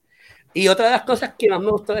venden. Y otra de las cosas que más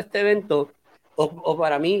me gustó de este evento, o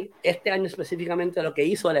para mí, este año específicamente lo que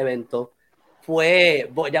hizo el evento, fue,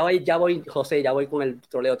 ya voy, José, ya voy con el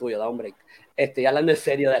troleo tuyo, da un break. Estoy hablando en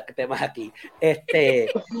serio de temas aquí.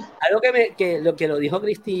 Algo que lo dijo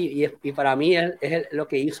Cristi y para mí lo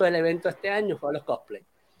que hizo el evento este año fue los cosplays.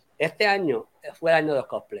 Este año fue el año de los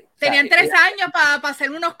cosplays. Tenían 3 años para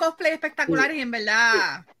hacer unos cosplays espectaculares y en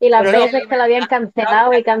verdad... Y las veces que lo habían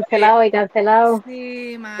cancelado y cancelado y cancelado.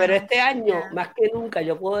 Sí, mano. Pero este año, más que nunca,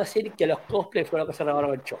 yo puedo decir que los cosplays fue lo que se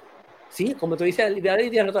robaron el show. Sí, como tú dices,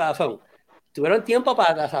 tienes toda razón. Tuvieron tiempo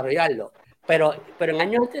para desarrollarlo. Pero en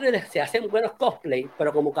años anteriores se hacen buenos cosplays,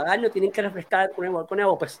 pero como cada año tienen que refrescar con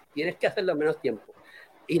nuevo, pues tienes que hacerlo en menos tiempo.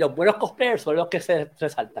 Y los buenos cosplayers son los que se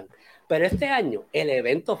resaltan. Pero este año el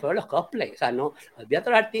evento fue los cosplays. O sea, no, olvídate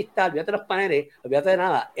de los artistas, olvídate de los paneles, olvídate de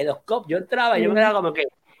nada. En los yo entraba y yo me quedaba como que,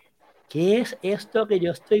 ¿qué es esto que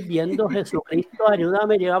yo estoy viendo? Jesucristo,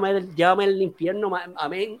 ayúdame, llévame al infierno,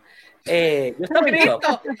 amén. Yo estaba en shock.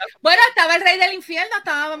 Bueno, estaba el rey del infierno,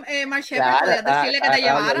 estaba Mark Shepard, podías decirle que te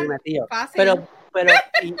llevara. Fácil. Pero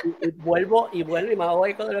y vuelvo y me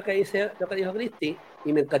voy con lo que dijo Cristi,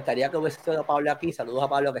 y me encantaría que hubiese sido Pablo aquí. Saludos a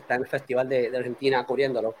Pablo, que está en el festival de Argentina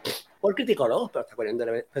cubriéndolo, por criticólogos, pero está cubriendo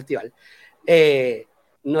el festival.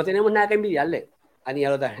 No tenemos nada que envidiarle ni a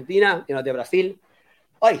los de Argentina ni a los de Brasil.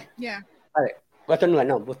 Hoy, vale, esto no es,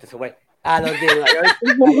 no, usted se fue. A los de Nueva York.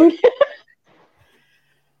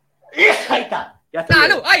 Ahí está. Ya está.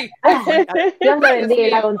 ¡Salud! ¡Ay! Dios me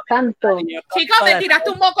bendiga con tanto. Chicos, me tiraste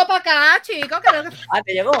un moco para acá, chicos.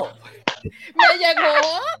 ¿Te llegó? Me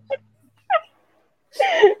llegó.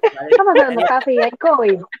 ¿Qué está pasando, Cafi? ¿Hay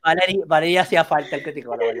COVID? Valeria hacía falta el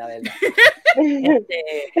criticólogo, la verdad.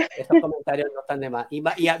 Esos comentarios no están de más. Y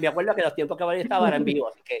me acuerdo que los tiempos que Valeria estaba eran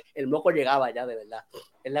vivos, así que el moco llegaba ya, de verdad.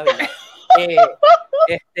 Es la verdad.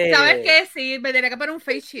 ¿Sabes qué? Sí, me tenía que poner un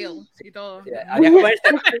face shield y todo. Había que ponerse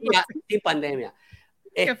sin pandemia.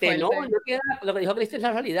 No queda, lo que dijo Cristian es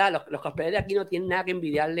la realidad. Los cosplayers de aquí no tienen nada que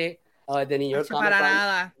envidiarle a los de New York. Para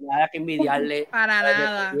nada. Nada que envidiarle para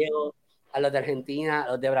nada. A los de Argentina,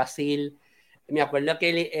 a los de Brasil. Me acuerdo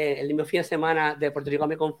que el mismo fin de semana de Puerto Rico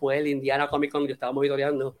Comic Con fue el Indiana Comic Con. Yo estaba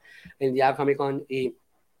monitoreando el Indiana Comic Con y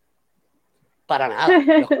para nada.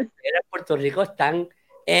 Los cosplayers de Puerto Rico están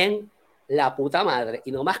en la puta madre.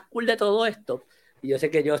 Y lo más cool de todo esto, y yo sé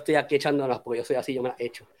que yo estoy aquí echándonos porque yo soy así, yo me la he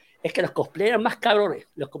hecho, es que los cosplayers más cabrones,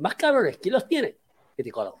 ¿quién los tiene?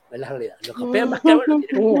 Criticólogo, es la realidad. Los cosplayers más cabrones los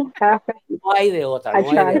tienen. No hay de otra, no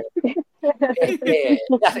hay de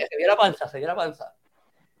otra. Se vio la panza.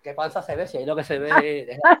 ¿Qué panza se ve? Si ahí lo que se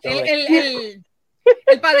ve el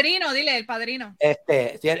padrino, dile, el padrino.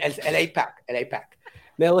 Sí, el APAC.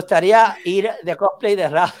 Me gustaría ir de cosplay de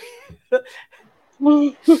Rafi.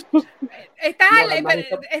 Está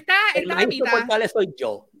el más insoportable soy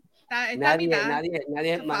yo.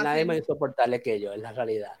 Nadie es más insoportable que yo, es la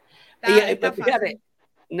realidad. Y fíjate,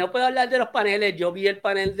 no puedo hablar de los paneles. Yo vi el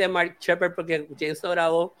panel de Mark Shepard porque James lo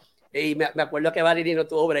grabó y me acuerdo que Valerie no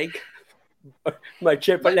tuvo break. Mark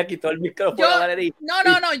Shepard le quitó el micrófono a Valerie.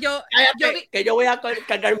 No, yo vi... que yo voy a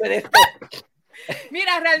cargarme de esto.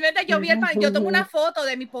 Mira, realmente yo vi el panel, yo tomé una foto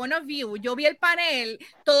de mi point of view, yo vi el panel,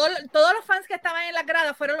 todos los fans que estaban en la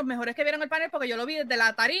grada fueron los mejores que vieron el panel porque yo lo vi desde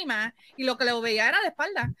la tarima y lo que le veía era de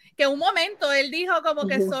espalda, que un momento él dijo como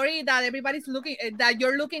que sorry that everybody's looking, that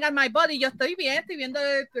you're looking at my body, yo estoy bien, estoy viendo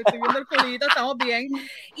el culito, estamos bien,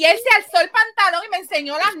 y él se alzó el pantalón y me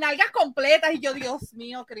enseñó las nalgas completas y yo, Dios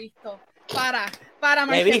mío, Cristo, para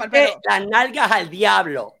me viste las nalgas al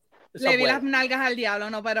diablo. Le vi las nalgas al diablo,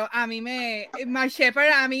 no, pero a mí Mark Shepard,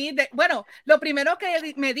 bueno, lo primero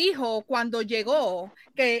que me dijo cuando llegó,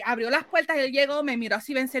 que abrió las puertas, él llegó, me miró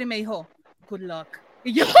así vencer y me dijo, good luck.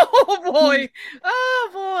 Y yo, oh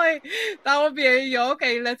boy, estamos bien, y yo, ok,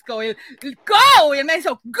 let's go. Y él, go, y él me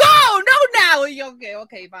dijo, go, no now. Y yo,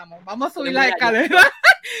 ok, vamos a subir la escalera.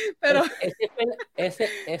 Pero ese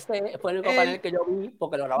fue el único panel que yo vi,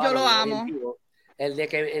 porque lo grabaron. Yo lo amo. El de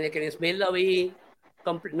Kevin Smith lo vi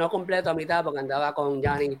no completo, a mitad, porque andaba con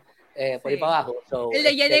Johnny por ahí para abajo. El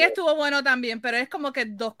de Jaden estuvo bueno también, pero es como que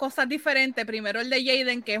dos cosas diferentes. Primero el de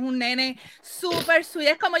Jaden, que es un nene súper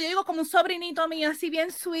sweet, es como yo digo, como un sobrinito mío, así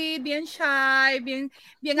bien sweet, bien shy, bien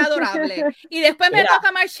adorable. Y después me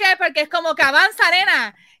toca Mark Shepard, que es como que avanza,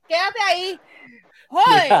 nena, quédate ahí.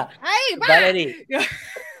 ¡Joder! ¡Ahí, va! Valerie,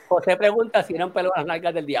 José pregunta si eran pelos las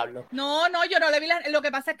nalgas del diablo. No, yo no le vi lo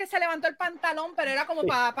que pasa es que se levantó el pantalón, pero era como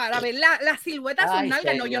para ver la silueta de sus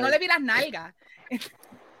nalgas. No, yo no le vi las nalgas.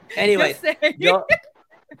 Anyway, yo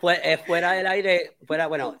fuera del aire,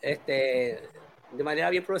 de manera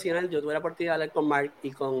bien profesional, yo tuve la oportunidad de hablar con Mark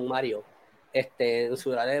y con Mario. En su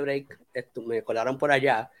hora de break, me colaron por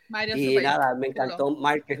allá. Mario, y nada, me encantó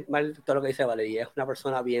Mark, todo lo que dice Valeria. Es una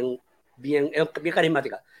persona bien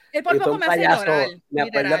carismática. Él por poco me hace llorar. Me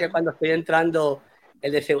acuerdo que cuando estoy entrando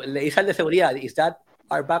le dice al de seguridad, is that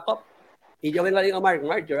our backup? Y yo vengo y digo, Mark,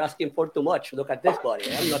 you're asking for too much. Look at this body.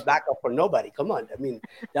 I'm not backup for nobody. Come on. I mean,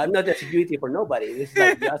 I'm not the security for nobody. This is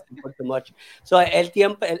like, you're asking for too much. So, él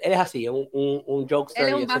es así, un jokester. Él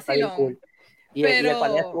es un vacilón. Cool. Y el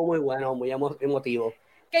panel estuvo muy bueno, muy emotivo.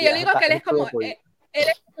 Que yo digo que él es como... Él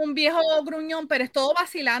es un viejo gruñón, pero es todo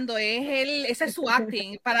vacilando. Ese es su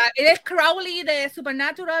acting. Él es Crowley de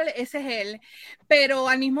Supernatural, ese es él. Pero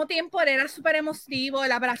al mismo tiempo él era súper emotivo,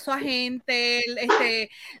 él abrazó a gente.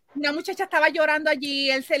 Una muchacha estaba llorando allí,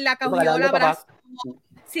 él se la acogió, la abrazó.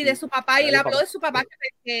 Sí, de su papá, y él habló de su papá,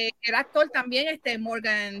 que era actor también,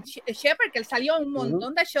 Morgan Shepherd, que él salió en un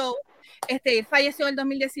montón de shows. Él falleció en el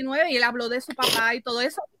 2019 y él habló de su papá y todo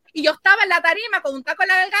eso. Y yo estaba en la tarima con un taco en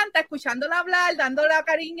la garganta, escuchándola hablar, dándole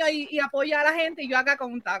cariño y apoyo a la gente, y yo acá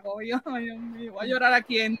con un taco. Yo voy a llorar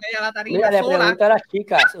aquí en medio de la tarima. Mira, le pregunto a las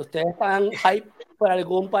chicas, ¿ustedes están hype por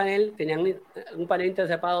algún panel? ¿Tenían un panel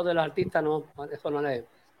intercepado de los artistas? No, eso no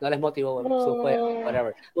les motivó.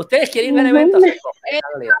 Whatever. ¿Ustedes quieren ver eventos?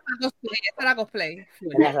 Era cosplay.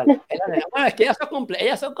 Bueno, es que ellas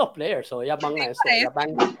son cosplayers, o ellas van a eso, ellas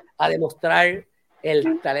van a demostrar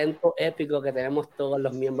el talento épico que tenemos todos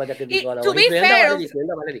los miembros de Crítico. To be fair,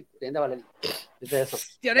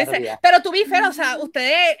 yo no sé, pero to be fair, o sea,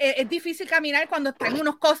 ustedes es difícil caminar cuando están en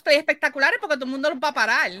unos cosplays espectaculares porque todo el mundo los va a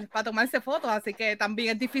parar para tomarse fotos, así que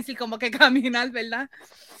también es difícil como que caminar, ¿verdad?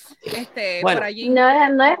 Bueno, por allí.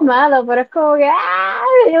 No es malo, pero es como que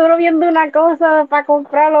yo uno viendo una cosa para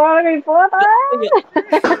comprarlo algo y foto.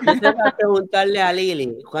 Yo tengo que preguntarle a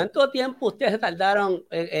Lili, ¿cuánto tiempo ustedes tardaron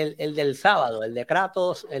el del sábado, el de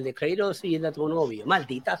Kratos, el de Kratos y el de tu novio?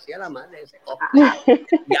 Maldita sea la madre de ese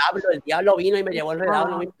el diablo vino y me llevó enredado,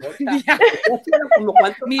 no me importa.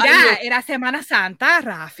 Mira, era Semana Santa,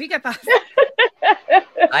 Rafi, ¿qué pasa?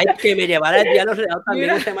 Ay, que me llevara el diablo enredado también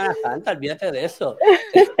en Semana Santa, olvídate de eso.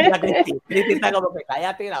 Cristi está como que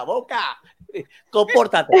cállate la boca.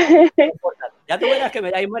 Compórtate. Ya tú verás que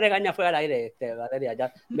me regaña fuera al aire,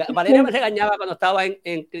 Valeria. Valeria me regañaba cuando estaba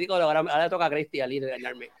en Crítico, ahora le toca a Cristi a Lili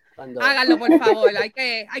regañarme. Háganlo, por favor. Hay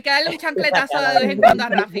que darle un chancletazo de vez en cuando a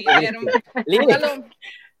Rafi. Lili, cuéntame,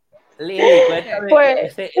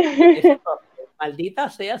 Pues, ese maldita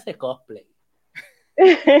sea ese cosplay.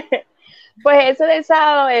 Pues eso del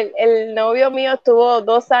sábado, el novio mío estuvo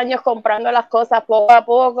 2 años comprando las cosas poco a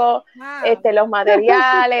poco, los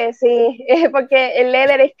materiales, sí, porque el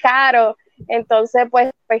leather es caro, entonces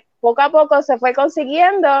pues poco a poco se fue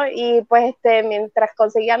consiguiendo y pues mientras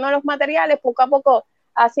conseguían los materiales, poco a poco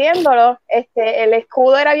haciéndolo, el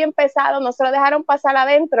escudo era bien pesado, no se lo dejaron pasar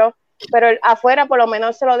adentro, pero afuera por lo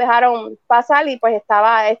menos se lo dejaron pasar y pues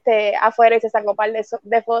estaba afuera y se sacó un par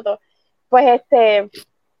de fotos. Pues el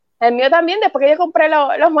mío también, después que yo compré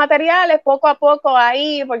los materiales, poco a poco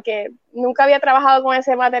ahí, porque nunca había trabajado con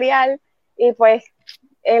ese material, y pues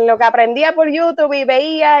en lo que aprendía por YouTube y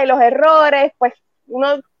veía los errores, pues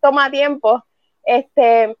uno toma tiempo. El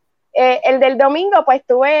del domingo, pues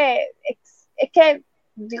es que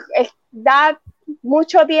da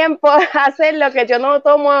mucho tiempo hacerlo, que yo no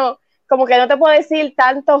tomo, como que no te puedo decir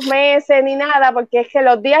tantos meses ni nada, porque es que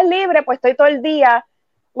los días libres, pues estoy todo el día.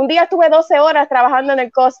 Un día estuve 12 horas trabajando en el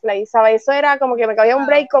cosplay, ¿sabes? Eso era como que me cogía un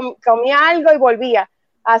break, comía algo y volvía,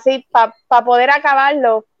 así, para poder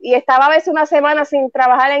acabarlo. Y estaba a veces una semana sin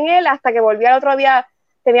trabajar en él, hasta que volvía el otro día,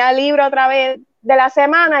 tenía el libro otra vez de la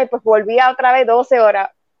semana, y pues volvía otra vez 12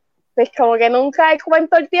 horas. Pues como que nunca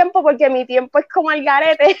cuento el tiempo, porque mi tiempo es como el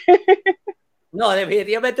garete. No,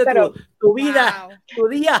 definitivamente tu vida, tu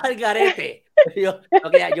día es al garete. Yo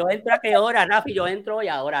entro a qué hora, Rafi, yo entro y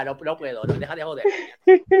ahora no puedo, no deja de joder.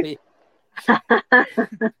 Sí.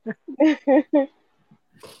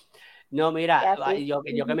 No, mira, yo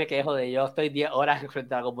que me quejo de yo estoy 10 horas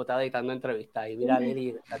frente a la computadora editando entrevistas y mira,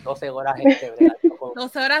 Lili, 12 horas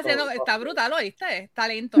 12 horas haciendo, está brutal, ¿oíste? Es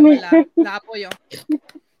talento, ¿verdad? La apoyo.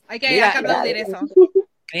 Hay que aplaudir eso.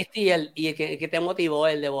 Cristi, ¿y qué te motivó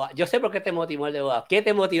el de Boa? Yo sé por qué te motivó el de Boa. ¿Qué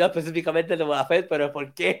te motivó específicamente el de Boa Fett? Pero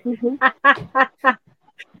 ¿por qué? Yo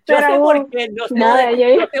sé por qué. No te voy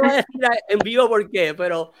a decir en vivo por qué,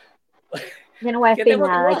 pero... Yo no voy a decir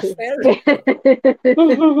nada aquí.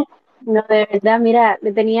 No, de verdad, mira,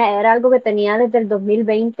 era algo que tenía desde el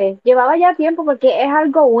 2020. Llevaba ya tiempo porque es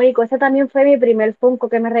algo único. Ese también fue mi primer Funko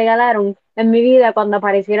que me regalaron en mi vida cuando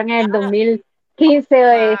aparecieron en el 2015.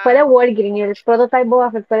 Fue de Wargame, el prototype Boba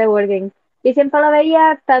Fett fue de Wargame. Y siempre lo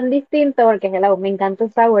veía tan distinto porque me encanta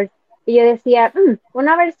Star Wars. Y yo decía,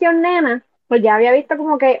 una versión nena, pues ya había visto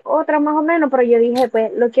como que otra más o menos, pero yo dije,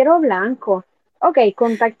 pues lo quiero blanco. Ok,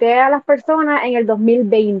 contacté a las personas en el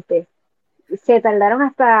 2020. Se tardaron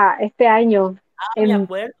hasta este año me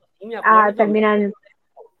acuerdo, a terminar.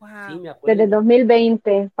 Wow. Sí, me acuerdo. Desde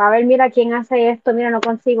 2020, para ver, mira quién hace esto, mira, no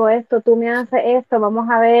consigo esto, tú me haces esto, vamos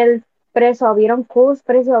a ver precios, hubieron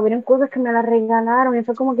cosas que me las regalaron, y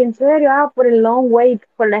fue como que en serio, por el long wait,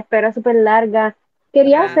 por la espera súper larga,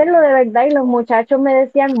 quería hacerlo de verdad, y los muchachos me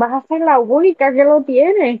decían, vas a ser la única que lo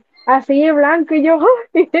tiene, así de blanco, y yo,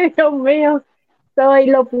 ¡ay, Dios mío! Y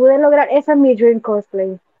lo pude lograr, ese es mi dream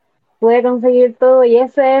cosplay, pude conseguir todo, y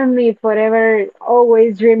ese es mi forever,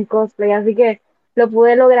 always dream cosplay, así que lo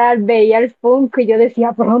pude lograr, veía el Funko y yo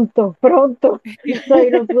decía pronto, lo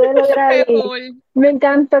pude lograr y me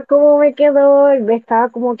encanta cómo me quedó, me estaba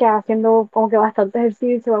como que haciendo como que bastante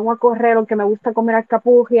ejercicio, vamos a correr, aunque me gusta comer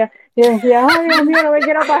alcapugia, y yo decía, ay Dios mío, no me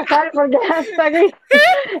quiero pasar porque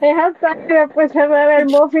es hasta que después se me ve el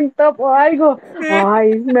muffin top o algo,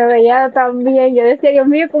 ay, me veía tan bien, yo decía, Dios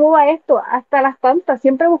mío, ¿cómo va esto? Hasta las tantas,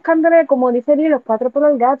 siempre buscándole, como dice Lee, los 4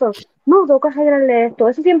 por el gato, no, tengo que arreglarle esto,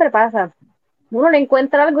 eso siempre pasa. Uno le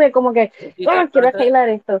encuentra algo y como que, quiero arreglar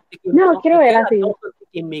esto. No, quiero ver así.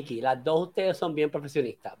 Y Mickey, las dos ustedes son bien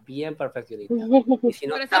profesionistas. Y si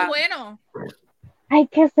no pero eso es bueno. Hay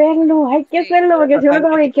que hacerlo, porque si uno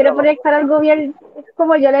como que quiere proyectar algo bien,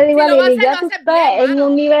 como yo le digo a Lili, ya tú estás en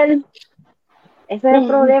un nivel, ese es el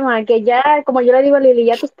problema, que ya, como yo le digo a Lili,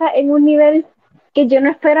 ya tú estás en un nivel que yo no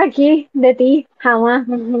espero aquí de ti, jamás.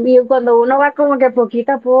 Y cuando uno va como que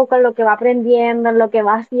poquito a poco en lo que va aprendiendo, en lo que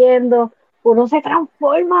va haciendo, uno se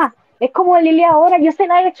transforma. Es como Lili ahora, yo se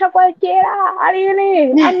la he hecho a cualquiera, a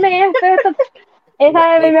Lili, hazme esto.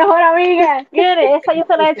 Esa es mi mejor amiga. Esa yo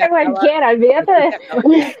se la he hecho a cualquiera, olvídate de eso.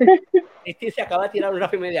 Este se acaba de tirar una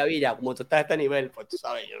media villa, como tú estás a este nivel, pues tú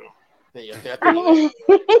sabes, yo no. Yo estoy a este nivel.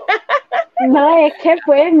 No, es que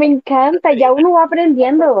pues me encanta, ya uno va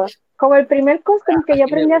aprendiendo. Como el primer cosplay que yo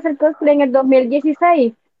aprendí a hacer cosplay en el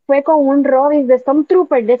 2016 fue con un Robin de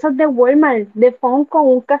Stormtrooper, de esos de Walmart, de foam con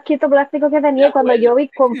un casquito plástico que tenía. Cuando yo vi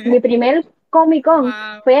con mi primer Comic Con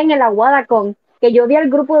fue en el AguadaCon, que yo vi al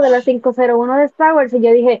grupo de la 501 de Star Wars y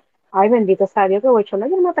yo dije, ay, bendito sea Dios, que bochona,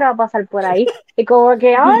 yo no me atrevo a pasar por ahí. Y como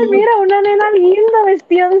que, ay, mira, una nena linda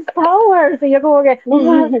vestida de Star Wars. Y yo como que,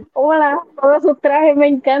 hola, todos sus trajes, me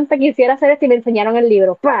encanta, quisiera hacer esto. Y me enseñaron el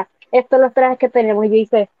libro, ¡pah! Estos son los trajes que tenemos. Y yo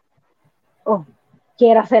hice, oh,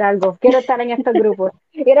 quiero hacer algo, quiero estar en estos grupos.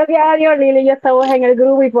 Gracias a Dios, Lili y yo estamos en el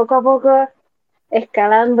grupo y poco a poco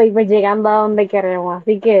escalando y pues llegando a donde queremos.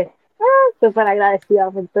 Así que, súper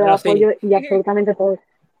agradecida por todo el apoyo y absolutamente todo.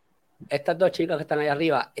 Estas dos chicas que están ahí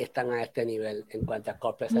arriba están a este nivel en cuanto a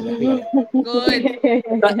cosplay se refiere.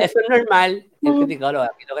 Eso es normal. El criticólogo,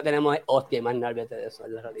 aquí lo que tenemos es hostia, más no de eso,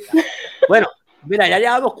 es la realidad. Bueno, mira, ya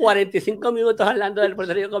llevamos 45 minutos hablando del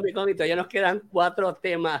Puerto Rico Comic Con y todavía nos quedan 4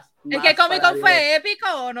 temas. Es que Comic Con fue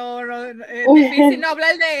épico, no, es difícil no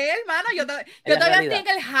hablar de él, mano. Yo todavía estoy en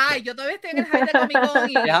el high, de Comic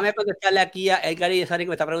Con. Déjame contestarle aquí a Edgar y Sari que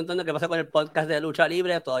me está preguntando qué pasa con el podcast de Lucha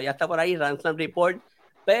Libre, todavía está por ahí, Ransom Report,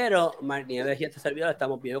 pero Mark Nieves y este servidor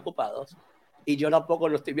estamos bien ocupados y yo tampoco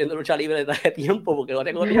lo estoy viendo Lucha Libre desde hace tiempo porque no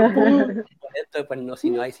tengo tiempo. Por esto, pues no,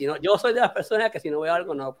 si no, yo soy de las personas que si no veo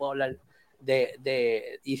algo no puedo hablar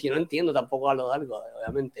y si no entiendo tampoco hablo de algo,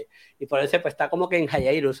 obviamente, y por eso pues está como que en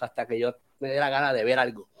hiatus hasta que yo me dé la gana de ver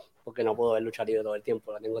algo, porque no puedo ver Lucha Libre todo el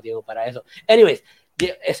tiempo, no tengo tiempo para eso. Anyways,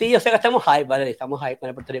 sí, yo sé que estamos hype, ¿vale? Estamos hype con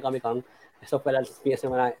el Puerto Rico Comic Con, eso fue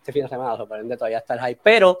este fin de semana, sorprendente, todavía está el hype,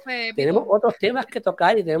 pero tenemos otros temas que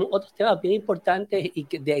tocar y tenemos otros temas bien importantes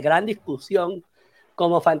y de gran discusión,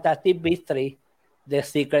 como Fantastic Beasts 3, The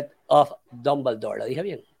Secret of Dumbledore, ¿lo dije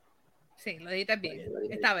bien? Sí, lo dijiste bien,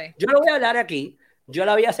 esta vez. Yo lo voy a hablar aquí. Yo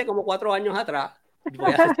la vi hace como 4 años atrás.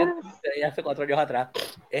 Hace 4 años atrás.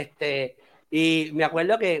 Y me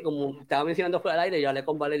acuerdo que, como estaba mencionando fuera del aire, yo hablé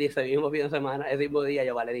con Valerie ese mismo fin de semana, ese mismo día,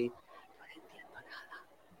 yo, Valerie, no entiendo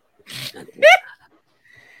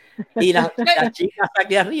nada. Y las chicas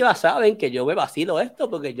aquí arriba saben que yo me vacilo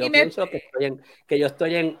esto, porque yo pienso que yo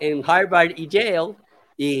estoy en Harvard y Yale,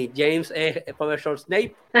 y James es el profesor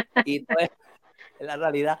Snape, y todo esto es la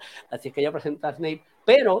realidad, así que yo presento a Snape,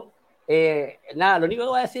 pero nada, lo único que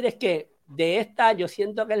voy a decir es que de esta yo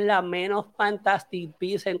siento que es la menos Fantastic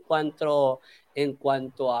Beasts en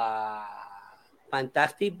cuanto a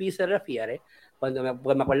Fantastic Beasts se refiere, pues me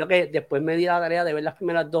acuerdo que después me di la tarea de ver las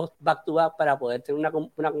primeras 2 back to back para poder tener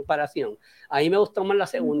una comparación. A mí me gustó más la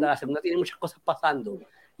segunda tiene muchas cosas pasando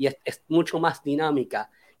y es mucho más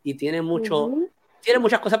dinámica y tiene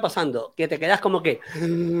muchas cosas pasando que te quedas como que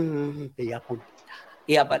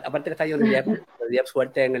y aparte que está Johnny Depp,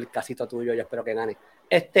 suerte en el casito tuyo, yo espero que gane.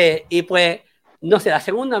 Y pues, no sé, la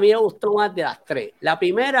segunda a mí me gustó más de las 3. La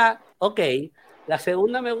primera, ok, la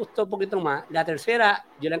segunda me gustó un poquito más, la tercera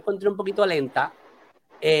yo la encontré un poquito lenta,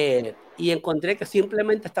 y encontré que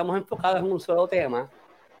simplemente estamos enfocados en un solo tema,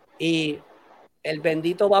 y el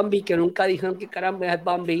bendito Bambi, que nunca dijeron que caramba es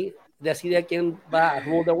Bambi, decide quién va a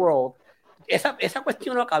rule the world. Esa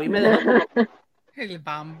cuestión a mí me dejó como... El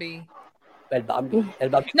Bambi. El Bambi.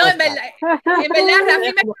 No, en verdad,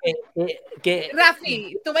 Rafi,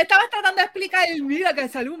 Rafi, tú me estabas tratando de explicar, mira, que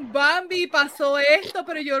salió un Bambi, pasó esto,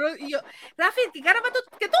 pero yo, Rafi, ¿qué caramba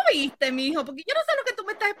qué tú viste, mijo? Porque yo no sé lo que tú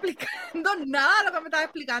me estás explicando, nada de lo que me estás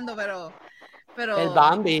explicando, pero el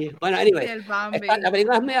Bambi. Bueno, anyway, el Bambi. La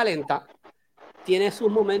película es media lenta, tiene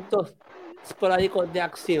sus momentos esporádicos de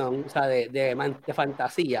acción, o sea, de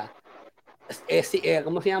fantasía.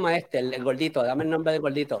 ¿Cómo se llama el gordito? Dame el nombre del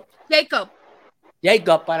gordito.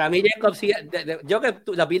 Jacob, para mí Jacob sigue, yo que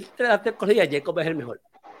la vi las 3 corridas, Jacob es el mejor.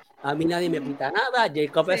 A mí nadie me quita nada,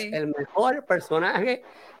 Jacob es el mejor personaje,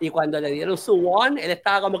 y cuando le dieron su one, él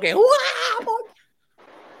estaba como que ¡guau!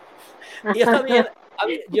 Y eso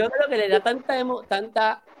yo creo que le da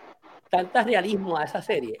tanta realismo a esa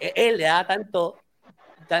serie. Él le da tantos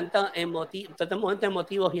momentos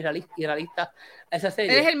emotivos y realistas a esa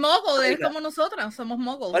serie. Él es el mogul, es como nosotros, somos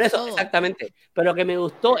moguls. Por eso, todo. Exactamente. Pero que me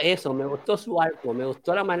gustó eso, me gustó su arco, me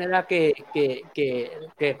gustó la manera que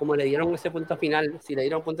como le dieron ese punto final, si le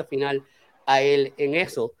dieron punto final a él en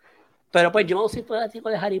eso. Pero pues yo no soy fanático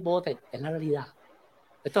de Harry Potter, es la realidad.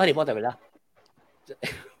 Esto es Harry Potter, ¿verdad? Es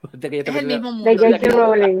el mismo mundo. De J.K.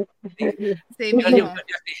 Rowling. Sí,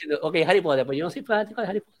 ok, Harry Potter, pues yo no soy fanático de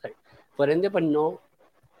Harry Potter. Por ende, pues no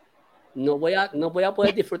voy a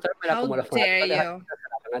poder disfrutármela como los fanáticos de Harry Potter se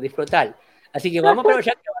la van a disfrutar. Así que vamos a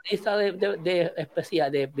aprovechar que Vanessa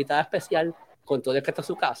de invitada especial con todo el que está en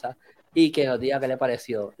su casa y que nos diga qué le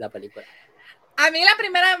pareció la película. A mí la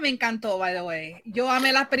primera me encantó, by the way. Yo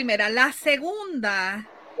amé la primera. La segunda...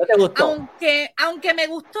 ¿No te gustó? Aunque me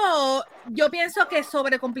gustó, yo pienso que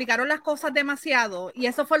sobrecomplicaron las cosas demasiado y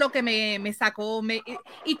eso fue lo que me sacó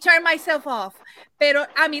y turn myself off. Pero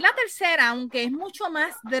a mí la tercera, aunque es mucho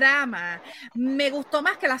más drama, me gustó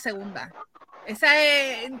más que la segunda.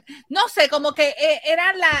 No sé, como que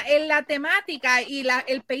era la temática y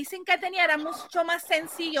el pacing que tenía era mucho más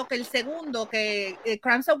sencillo que el segundo, que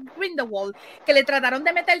Crimes of Grindelwald, que le trataron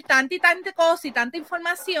de meter tanta y tanta cosa y tanta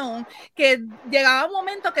información que llegaba un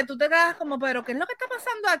momento que tú te quedas como, pero ¿qué es lo que está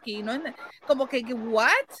pasando aquí? ¿No? Como que,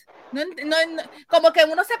 ¿what? Como que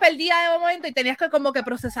uno se perdía de un momento y tenías que como que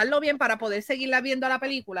procesarlo bien para poder seguirla viendo la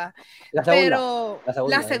película. La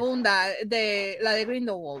segunda de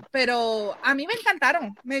Grindelwald. Pero a mí me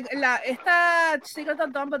encantaron. Esta Secret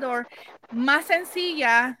of Dumbledore, más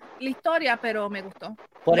sencilla la historia, pero me gustó.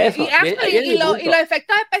 Por eso. Y los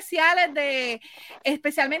efectos especiales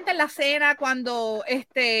especialmente en la escena cuando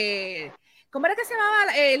 ¿cómo era que se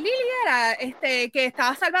llamaba? Lily era que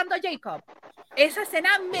estaba salvando a Jacob. Esa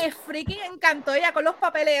escena me freaking encantó, ella con los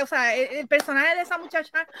papeles, o sea, el personaje de esa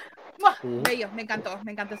muchacha, bello, me encantó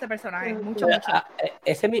ese personaje, mucho.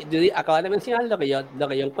 Acabas de mencionar lo que yo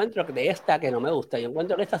encuentro de esta que no me gusta. Yo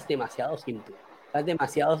encuentro que esta es demasiado simple, es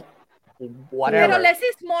demasiado whatever. Pero less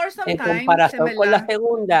is more sometimes. En comparación con la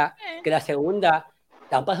segunda, que la segunda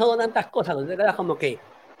te han pasado tantas cosas, tú te quedas como que,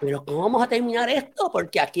 pero ¿cómo vamos a terminar esto?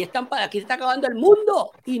 Porque aquí se está acabando el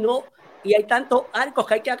mundo y hay tantos arcos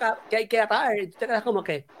que hay que atar, y tú te quedas como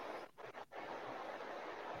que,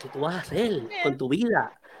 ¿qué tú vas a hacer con tu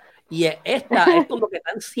vida? Y esta es como que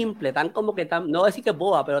tan simple, tan como que tan, no voy a decir que es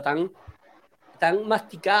boba, pero tan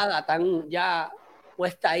masticada, tan ya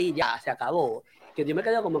puesta ahí, ya se acabó, que yo me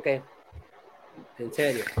quedo como que, en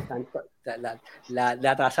serio,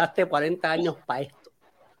 la atrasaste 40 años para esto.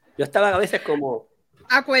 Yo estaba a veces como,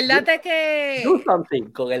 acuérdate que... Do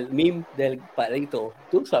something con el meme del palito.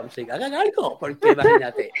 Do something. Hagan algo, porque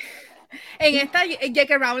imagínate. En esta,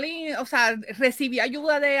 J.K. Rowling, o sea, recibió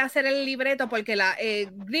ayuda de hacer el libreto porque la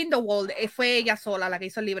Grindelwald fue ella sola la que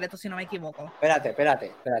hizo el libreto, si no me equivoco. Espérate,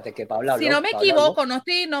 que Paula habló. Si no me equivoco,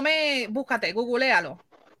 búscate, googlealo.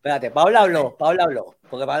 Espérate, Paula habló,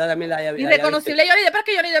 porque Paula también la había visto. Irreconocible Johnny Depp, pero es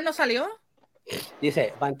que Johnny Depp no salió.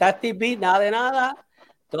 Dice, Fantastic Beasts, nada de nada.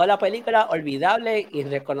 Toda la película olvidable,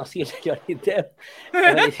 irreconocible. Johnny Depp,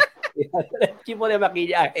 el equipo de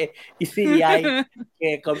maquillaje y CGI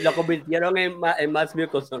que lo convirtieron en Mads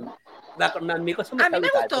Mikkelsen. A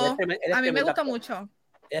mí me gustó mucho.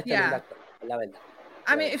 La verdad.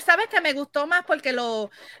 A mí, ¿sabes que me gustó más? Porque lo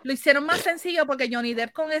hicieron más sencillo, porque Johnny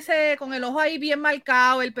Depp con el ojo ahí bien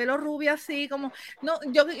marcado, el pelo rubio así, como... No,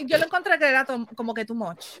 yo lo encontré que era como que too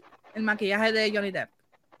much, el maquillaje de Johnny Depp.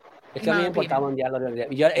 Es que a mí me importaba un diálogo de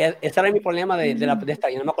Johnny Depp. Ese era mi problema de esta.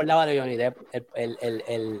 Yo no me acordaba de Johnny Depp.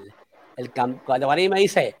 Cuando Barry me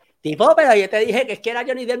dice, tipo, pero yo te dije que es que era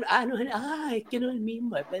Johnny Depp. Es que no es el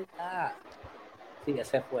mismo, es verdad. Sí,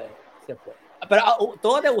 ese fue. Pero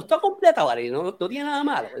todo te gustó completa, Valerie, no tiene nada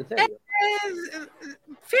malo, en serio.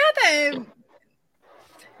 Fíjate,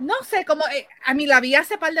 no sé, como a mí la vi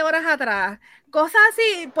hace par de horas atrás, cosas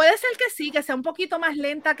así, puede ser que sí, que sea un poquito más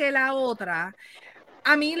lenta que la otra.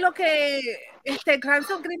 A mí lo que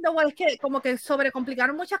Cranston Grindelwald es que como que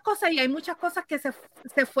sobrecomplicaron muchas cosas y hay muchas cosas que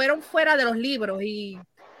se fueron fuera de los libros y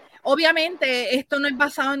obviamente esto no es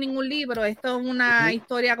basado en ningún libro, esto es una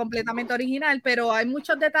historia completamente original, pero hay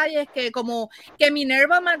muchos detalles que como que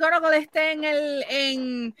Minerva McGonagall esté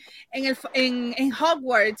en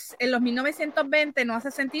Hogwarts en los 1920 no hace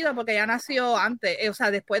sentido porque ella nació antes, o sea,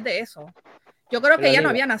 después de eso. Yo creo que ella no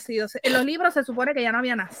había nacido. En los libros se supone que ella no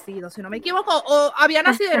había nacido, si no me equivoco, o había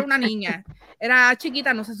nacido, era una niña, era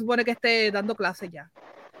chiquita, no se supone que esté dando clases ya.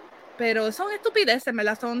 Pero son estupideces,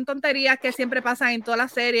 ¿verdad? Son tonterías que siempre pasan en todas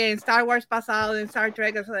las series, en Star Wars pasado, en Star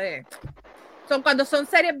Trek, eso de... Cuando son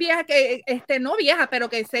series viejas, que no viejas, pero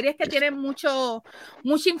que series que tienen mucha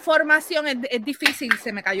información, es difícil,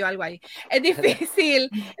 se me cayó algo ahí, es difícil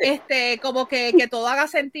como que todo haga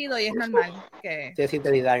sentido y es normal. Sí,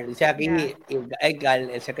 sintetizar. Dice aquí Edgar,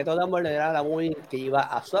 el secreto de Dumbledore era la única que iba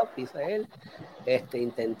a SOP, dice él.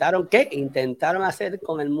 Intentaron hacer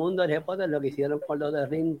con el mundo de Harry Potter lo que hicieron con los de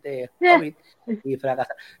Ring de Hobbit y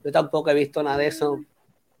fracasaron. Yo tampoco he visto nada de eso.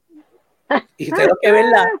 Y tengo que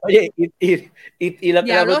verla, oye, y lo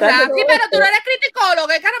que sí, pero tú no eres criticólogo,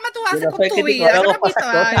 ¿qué caramba tú haces con tu vida? Tengo que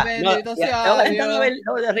ver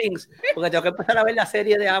Lord of the Rings, porque tengo que empezar a ver la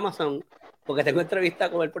serie de Amazon, porque tengo entrevista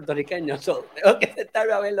con el puertorriqueño, tengo que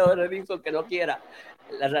sentarme a ver Lord of the Rings aunque no quiera,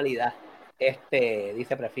 la realidad.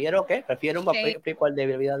 Dice, prefiero un prequel de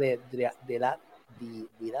vida de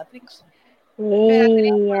Bellatrix.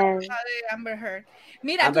 De Amber Heard.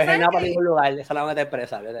 Mira, Amber Heard no va para ningún lugar, esa la mete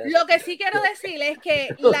presa. Lo que sí quiero decir es que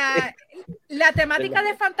la temática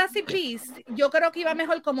de Fantasy Beasts, yo creo que iba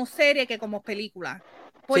mejor como serie que como película.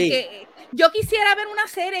 Porque yo quisiera ver una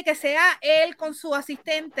serie que sea él con su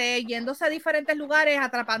asistente yéndose a diferentes lugares,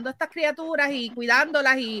 atrapando a estas criaturas y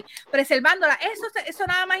cuidándolas y preservándolas. Eso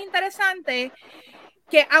nada más interesante.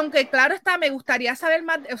 Que aunque claro está, me gustaría saber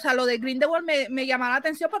más, o sea, lo de Grindelwald me llamaba la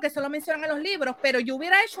atención porque eso lo mencionan en los libros, pero yo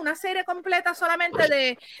hubiera hecho una serie completa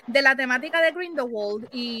solamente de la temática de Grindelwald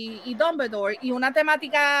y Dumbledore y una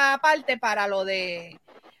temática aparte para lo de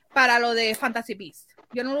Fantasy Beasts.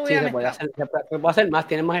 Yo no lo hubiera mezclado. Se puede hacer más,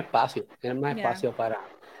 tiene más espacio para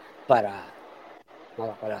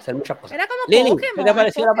hacer muchas cosas. Era como Lili, Pokémon, ¿qué te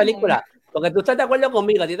pareció la película? Porque tú estás de acuerdo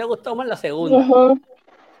conmigo, a ti te gustó más la segunda.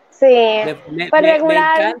 Sí, me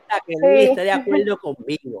encanta que Luis esté de acuerdo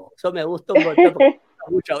conmigo. Eso me gusta un montón porque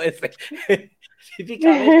muchas veces.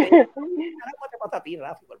 Específicamente. ¿Cómo te pasa a ti,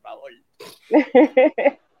 Rafa, por favor?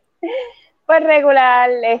 Pues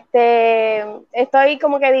regular, estoy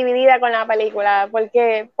como que dividida con la película,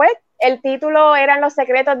 porque pues el título eran Los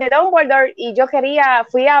secretos de Dumbledore y yo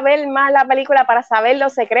fui a ver más la película para saber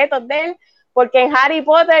los secretos de él, porque en Harry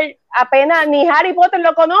Potter apenas ni Harry Potter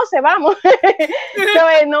lo conoce, vamos.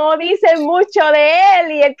 Entonces, no dicen mucho de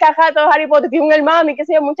él y el cajato de Harry Potter tiene un hermano y qué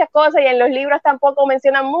sé yo, muchas cosas, y en los libros tampoco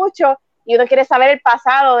mencionan mucho y uno quiere saber el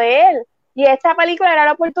pasado de él. Y esta película era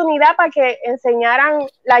la oportunidad para que enseñaran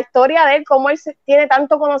la historia de él, cómo él tiene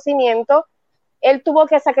tanto conocimiento. Él tuvo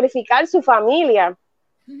que sacrificar su familia.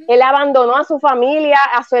 Él abandonó a su familia,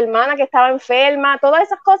 a su hermana que estaba enferma, todas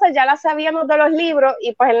esas cosas ya las sabíamos de los libros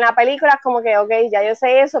y pues en la película es como que, ok, ya yo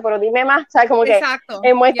sé eso, pero dime más, ¿sabes? Como que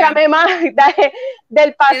muéstrame más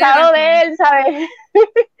del pasado de él, ¿sabes?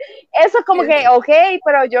 Eso es como que, ok,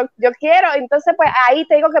 pero yo quiero, entonces pues ahí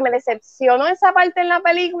te digo que me decepcionó esa parte en la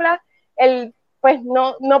película, pues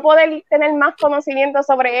no poder tener más conocimiento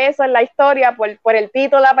sobre eso en la historia por el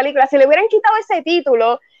título de la película. Si le hubieran quitado ese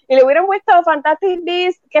título y le hubieran puesto Fantastic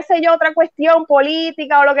Beasts, qué sé yo, otra cuestión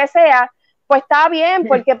política o lo que sea, pues está bien,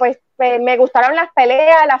 porque pues me gustaron las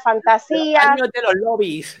peleas, la fantasía. Los años de los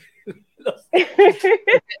lobbies.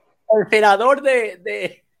 El senador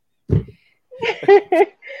de...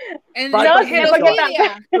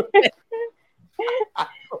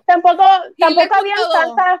 Tampoco habían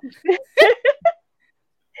tantas...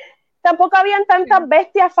 Tampoco habían tantas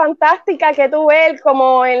bestias fantásticas que tú ves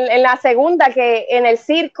como en la segunda, que en el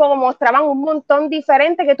circo mostraban un montón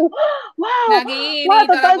diferente que tú, wow,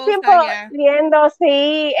 todo el tiempo viendo,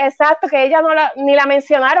 sí, exacto, que ella ni la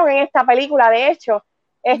mencionaron en esta película, de hecho.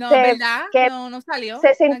 No, ¿verdad? Que no salió.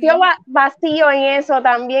 Se sintió vacío en eso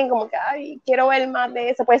también, como que, ay, quiero ver más de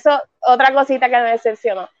eso. Pues eso, otra cosita que me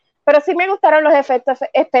decepcionó. Pero sí me gustaron los efectos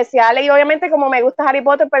especiales y obviamente como me gusta Harry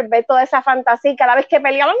Potter, pues ver toda esa fantasía, cada vez que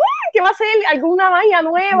peleaban, ¿qué va a ser? ¿Alguna magia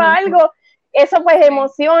nueva? Algo, eso pues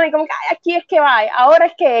emociona y como que, ay, aquí es que va, ahora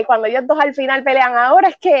es que cuando ellos dos al final pelean, ahora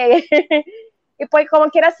es que pues como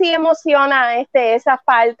quiera sí emociona esas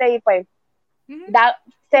partes y pues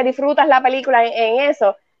te disfrutas la película en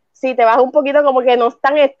eso. Si te vas un poquito como que no es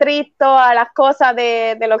tan estricto a las cosas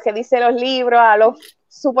de lo que dicen los libros, a los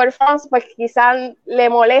superfans, pues quizás le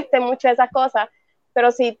molesten mucho esas cosas,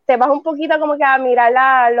 pero si te vas un poquito como que a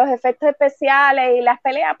mirar los efectos especiales y las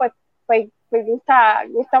peleas, pues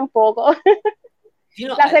gusta un poco. Sí,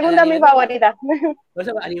 no, la segunda es mi favorita.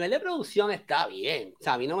 A nivel de producción está bien, o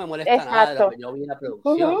sea, a mí no me molesta nada de lo que yo vi en la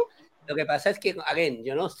producción. Lo que pasa es que, again,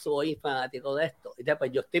 yo no soy fanático de esto, y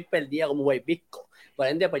pues yo estoy perdida como un visco, por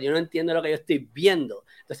ende, pues yo no entiendo lo que yo estoy viendo,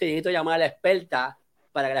 entonces yo necesito llamar a la experta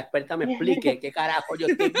para que la experta me explique qué carajo yo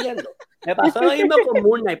estoy viendo. Me pasó lo mismo con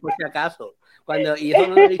Moon Knight, por si acaso, y eso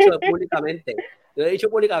no lo he dicho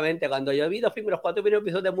públicamente, cuando yo vi los 4 primeros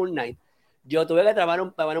episodios de Moon Knight, yo tuve que trabajar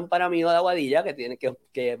un par amigo de Aguadilla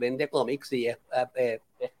que vende cómics y es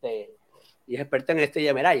experto en esto,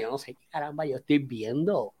 y mira, yo no sé qué caramba yo estoy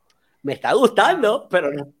viendo, me está gustando,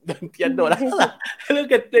 pero no entiendo nada de lo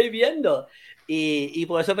que estoy viendo, y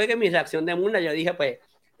por eso fue que mi reacción de Moon Knight, yo dije, pues,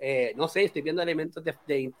 no sé, estoy viendo elementos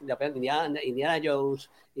de Indiana Jones,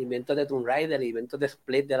 elementos de Tomb Raider, elementos de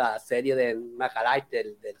Split de la serie de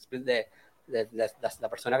Macalite, del Split de la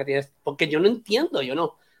persona que tienes, porque yo no entiendo, yo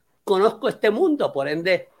no conozco este mundo, por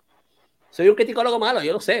ende soy un criticólogo malo,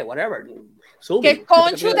 yo lo sé, whatever. Que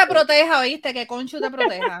Conchu te proteja, ¿oíste? Que Conchu te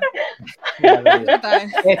proteja.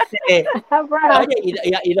 Oye,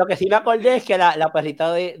 y lo que sí me acordé es que la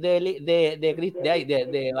perrita de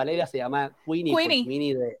Valeria se llama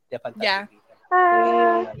Queenie de Fantastic.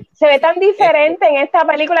 Se ve tan diferente en esta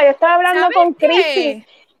película. Yo estaba hablando con Christy.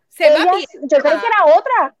 Yo creo que era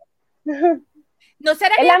otra. ¿No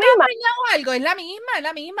será que ella estaba preñada o algo? Es la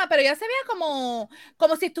misma, pero ella se veía como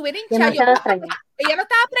si estuviera hinchada. Ella no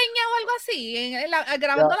estaba preñada o algo así,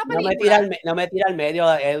 grabando la película. No me tira al medio,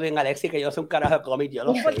 Edwin, Alexis, que yo soy un carajo de cómics, yo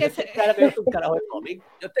lo sé. Yo estoy claro que yo soy un carajo de cómics.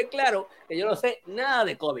 Yo estoy claro que yo no sé nada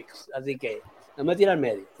de cómics, así que no me tira al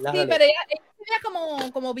medio. Sí, pero ella se veía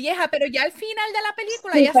como vieja, pero ya al final de la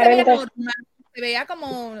película ella se veía normal, se veía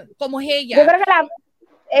como es ella. Yo creo que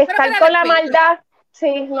estar con la maldad.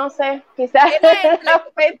 Sí, no sé, quizás se veía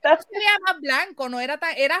más blanco, no era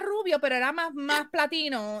era rubio, pero era más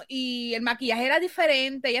platino, y el maquillaje era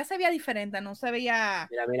diferente, ella se veía diferente, no se veía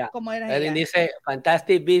como era Edwin dice,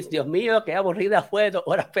 Fantastic Beasts, Dios mío, qué aburrida fue, 2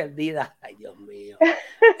 horas perdidas. Ay, Dios mío.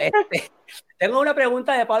 Tengo una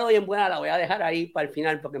pregunta de Pablo bien buena, la voy a dejar ahí para el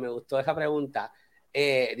final porque me gustó esa pregunta.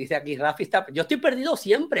 Dice aquí, Rafi yo estoy perdido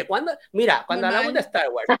siempre. Cuando hablamos de Star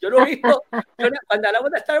Wars, yo no he visto, cuando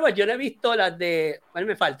hablamos de Star Wars, yo no he visto las de, ¿cuál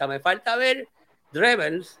me falta? Me falta ver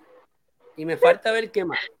Rebels y me falta ver qué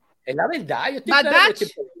más. Es la verdad, yo estoy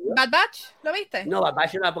Bad Batch, ¿lo viste? No, Bad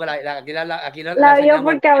Batch no, porque aquí la vio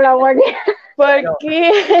porque hablaba. ¿Por qué?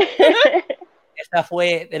 Esa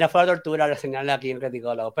fue la tortura reseñarla aquí en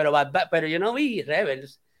Criticólogo, pero yo no vi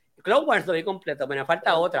Rebels. Clone Wars lo vi completo, me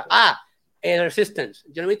falta otra. Resistance.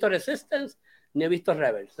 Yo no he visto Resistance ni he visto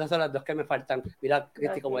Rebels. Esas son las 2 que me faltan. Mira,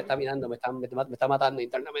 Cristi, como me está mirando, me está matando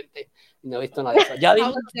internamente. Y no he visto nada de eso. Ya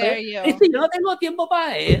yo no tengo tiempo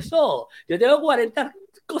para eso. Yo tengo 40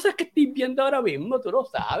 cosas que estoy viendo ahora mismo. Tú lo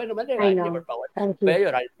sabes. No me regañes, por favor. Voy a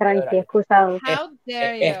llorar. Tranqui, excusado. How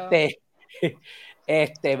dare you.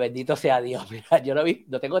 Bendito sea Dios, mira, yo no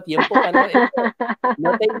tengo tiempo para eso.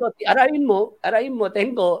 Ahora mismo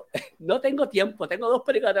no tengo tiempo, tengo 2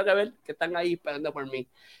 películas que tengo que ver que están ahí esperando por mí,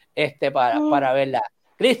 para verla.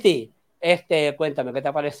 Cristi, cuéntame, ¿qué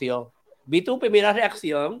te pareció? Vi tu primera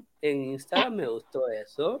reacción en Instagram, me gustó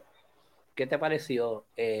eso. ¿Qué te pareció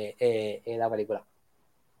en la película?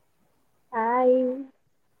 Ay,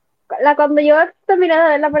 cuando yo terminé de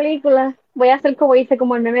ver la película, voy a hacer como hice,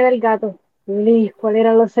 como el meme del gato. Lily, ¿cuáles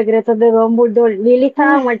eran los secretos de Dumbledore? Lily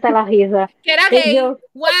estaba muerta a la risa. Que era gay. ¡Wow!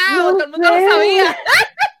 Todo el mundo lo sabía.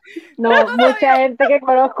 No, mucha gente que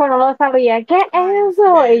conozco no lo sabía. ¿Qué es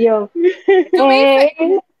eso? Y yo,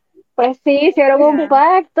 pues sí, hicieron un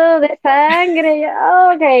pacto de sangre. Y yo,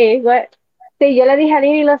 ok. Bueno, sí, yo le dije a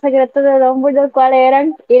Lily los secretos de Dumbledore cuáles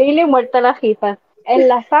eran. Y Lily muerta a la risa. En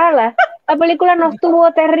la sala, la película no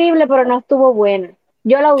estuvo terrible, pero no estuvo buena.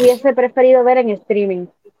 Yo la hubiese preferido ver en streaming.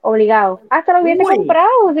 Obligado. Hasta lo hubiese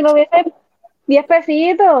comprado, si lo hubiese 10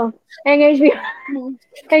 pesitos en HBO.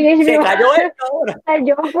 Se cayó esto ahora.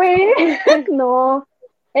 Yo fui, no,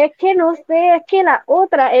 es que no sé, es que la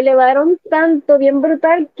otra elevaron tanto bien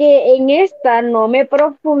brutal que en esta no me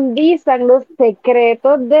profundizan los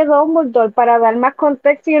secretos de Dumbledore para dar más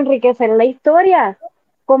contexto y enriquecer la historia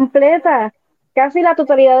completa. Casi la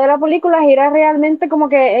totalidad de la película gira realmente como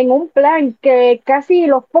que en un plan que casi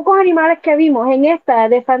los pocos animales que vimos en esta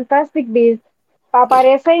de Fantastic Beasts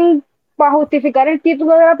aparecen para justificar el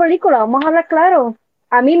título de la película, vamos a hablar claro.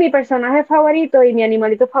 A mí mi personaje favorito y mi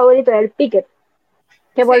animalito favorito es el Pickett,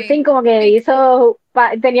 que por fin como que hizo,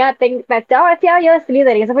 estaba vestida yo de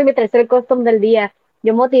Slytherin, ese fue mi tercer costume del día.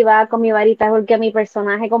 Yo motivada con mi varita porque mi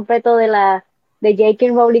personaje completo de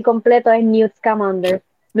J.K. Rowling completo es Newt Scamander.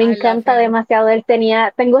 Me encanta demasiado,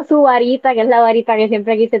 tengo su varita, que es la varita que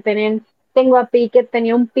siempre quise tener. Tengo a Pickett,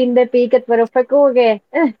 tenía un pin de Pickett, pero fue como que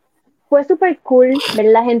fue súper cool ver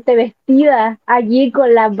la gente vestida allí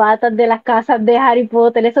con las batas de las casas de Harry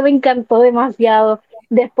Potter. Eso me encantó demasiado.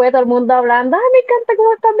 Después todo el mundo hablando, me encanta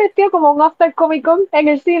cómo están vestidos, como un after Comic Con en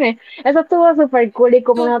el cine. Eso estuvo súper cool y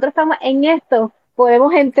como nosotros estamos en esto,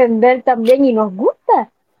 podemos entender también y nos gusta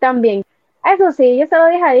también. Eso sí, yo se lo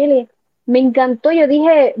dije a Lily. Me encantó, yo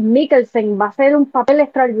dije, Mikkelsen va a ser un papel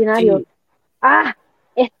extraordinario. Sí.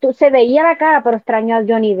 Esto se veía la cara, pero extraño a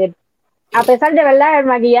Johnny Depp. A pesar de verdad el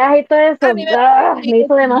maquillaje y todo eso, me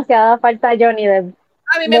hizo demasiada falta Johnny Depp.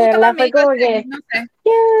 A mí me gusta más Mikkelsen, no sé.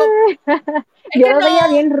 Yo lo veía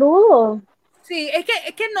bien rudo. Sí, es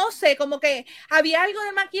que no sé, como que había algo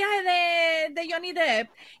del maquillaje de Johnny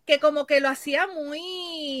Depp que como que lo hacía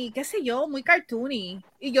muy, qué sé yo, muy cartoony.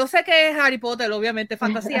 Y yo sé que es Harry Potter, obviamente,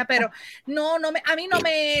 fantasía, pero a mí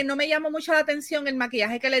no me llamó mucho la atención el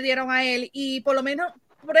maquillaje que le dieron a él y por lo menos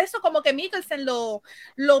por eso como que Mikkelsen lo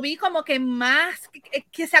vi como que más,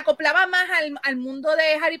 que se acoplaba más al mundo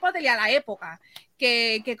de Harry Potter y a la época,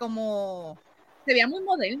 que como... Se veía muy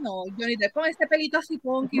moderno, Johnny Depp con este pelito así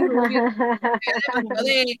punky, rubio,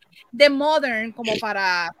 de modern, como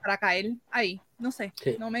para caer ahí, no sé.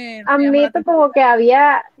 Sí. Admito como que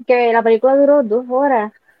que la película duró 2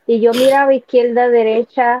 horas y yo miraba izquierda,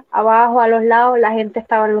 derecha, abajo, a los lados, la gente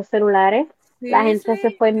estaba en los celulares, la gente se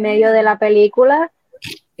fue en medio de la película.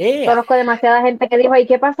 Conozco demasiada gente que dijo, ¿y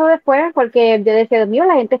qué pasó después? Porque yo decía, Dios mío,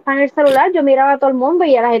 la gente está en el celular, yo miraba a todo el mundo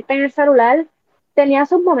y a la gente en el celular tenía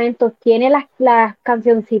sus momentos, tiene las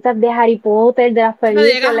cancioncitas de Harry Potter, de las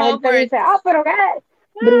películas, la gente dice, pero qué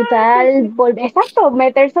brutal, exacto,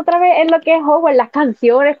 meterse otra vez en lo que es Hogwarts, las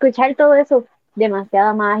canciones, escuchar todo eso,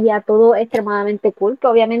 demasiada magia, todo extremadamente cool, que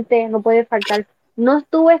obviamente no puede faltar. No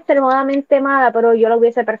estuvo extremadamente mala, pero yo lo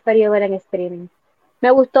hubiese preferido ver en streaming.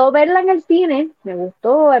 Me gustó verla en el cine, me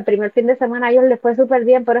gustó, el primer fin de semana a ellos les fue súper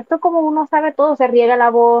bien, pero esto como uno sabe todo, se riega la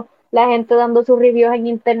voz, la gente dando sus reviews en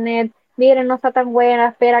internet, miren, no está tan buena,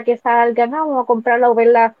 espera que salga, no, vamos a comprarla o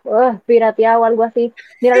verla pirateada o algo así.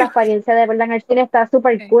 Mira, la experiencia de verla en el cine está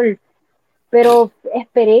súper cool. Pero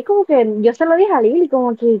esperé como que, yo se lo dije a Lily,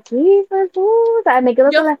 como que, ¿qué puta? Me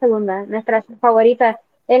quedo con la segunda, nuestra favorita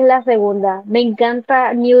es la segunda. Me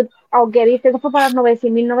encanta Newt, aunque dicen que fue para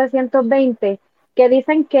 1920, que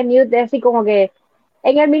dicen que Newt es así como que,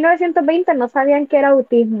 en el 1920 no sabían que era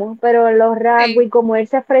autismo, pero los rasgos y como él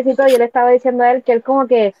se ofreció, yo le estaba diciendo a él que él como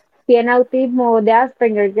que tiene autismo de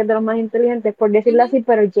Asperger, que es de los más inteligentes, por decirlo así,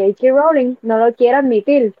 pero J.K. Rowling no lo quiere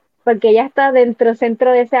admitir, porque ella está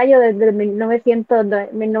centro de ese año desde el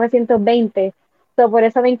 1920. Por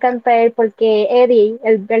eso me encanta él, porque Eddie,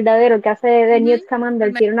 el verdadero, el que hace de Newt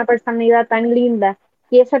Scamander, tiene una personalidad tan linda,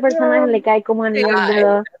 y ese personaje le cae como anillo al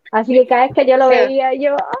dedo. Así que cada vez que yo lo veía,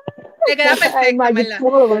 yo... Le queda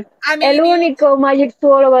perfecto, el único Magic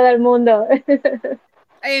zoólogo del mundo.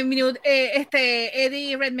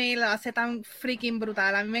 Eddie Redmayne lo hace tan freaking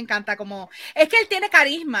brutal, a mí me encanta como, es que él tiene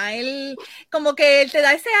carisma, él como que él te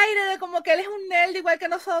da ese aire de como que él es un nerd igual que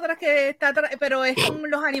nosotras, pero es con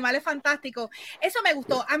los animales fantásticos, eso me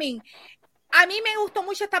gustó, a mí me gustó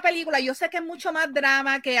mucho esta película, yo sé que es mucho más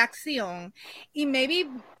drama que acción, y maybe,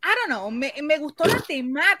 I don't know, me gustó la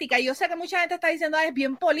temática, yo sé que mucha gente está diciendo, es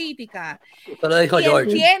bien política, eso lo dijo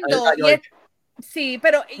George. Entiendo, sí,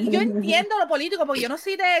 pero yo entiendo lo político, porque yo no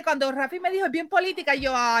soy cuando Rafi me dijo es bien política,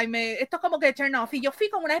 yo, esto es como que turn off, y yo fui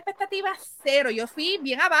con una expectativa cero, yo fui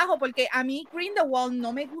bien abajo, porque a mí Grindelwald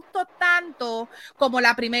no me gustó tanto como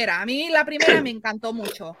la primera, a mí la primera me encantó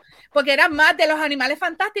mucho, porque era más de los animales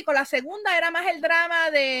fantásticos, la segunda era más el drama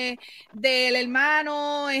del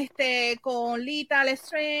hermano, con Lita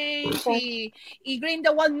Lestrange, y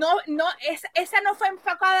Grindelwald, esa no fue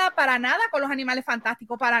enfocada para nada con los animales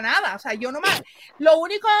fantásticos, para nada, o sea, yo no más. Lo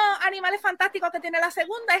único animales fantásticos que tiene la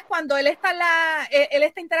segunda es cuando él está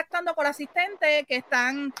interactuando con el asistente que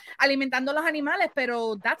están alimentando los animales,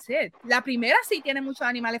 pero that's it. La primera sí tiene muchos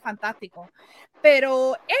animales fantásticos,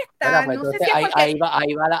 pero esta pues, no sé si es porque...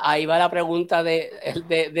 ahí va la pregunta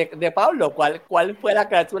de Pablo. ¿Cuál fue la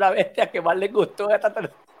criatura bestia que más le gustó a esta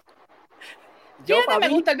tercera? Me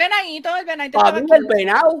gusta el venadito. Para mí el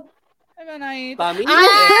venado. Para mí,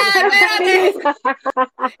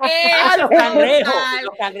 los cangrejos.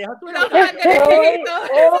 Los cangrejitos.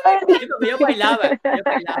 Yo bailaba.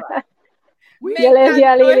 Yo le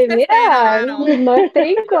decía a Lili, esta mira, escena, mano. no es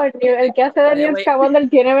trinco, el que hace Daniel Oye, Scamander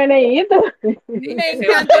tiene meneíto. Me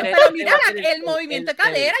encantó, pero mira el movimiento de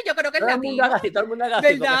cadera, yo creo que es todo el mundo haga latino. así, todo el mundo haga así.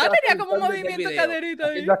 ¿Verdad? porque ese va a Tenía ser como un el del movimiento video, caderito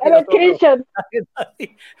ahí. haciendo así El los ojos, screenshot. haciendo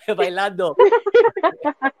así, bailando.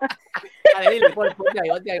 A Lili, ponte ahí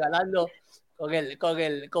bailando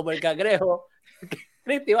como el cangrejo.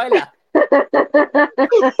 Cristi, baila.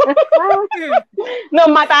 Nos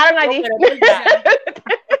mataron No, allí. pero es verdad.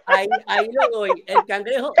 Ahí lo doy. El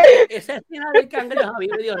cangrejo, esa escena del cangrejo a mí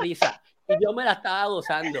me dio risa. Y yo me la estaba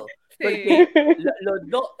gozando. Porque los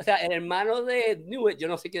dos, o sea, el hermano de Newt, yo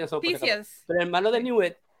no sé quiénes son, Theseus. pero el hermano de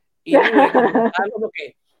Newt y Newt como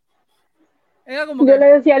que Era como Yo que... le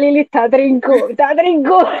decía a Lili, está trinco.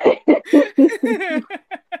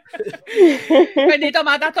 Bendito,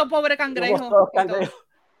 mata a estos pobres somos cangrejos. todos cangrejos.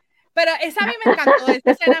 Pero esa a mí me encantó,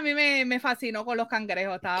 esa escena a mí me fascinó con los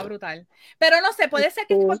cangrejos, estaba brutal. Pero no sé, puede ser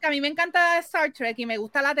que es porque a mí me encanta Star Trek y me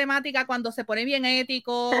gusta la temática cuando se pone bien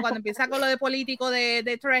ético, cuando empieza con lo de político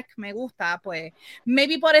de Trek, me gusta, pues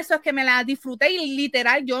maybe por eso es que me la disfruté y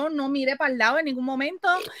literal yo no miré para el lado en ningún momento.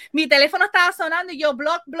 Mi teléfono estaba sonando y yo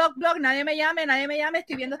block, nadie me llame,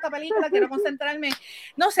 estoy viendo esta película, quiero concentrarme.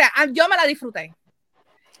 No sé, yo me la disfruté.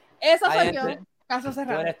 Eso soy yo. Caso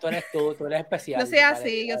cerrado. Tú eres especial. Yo soy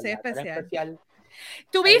así, yo soy especial.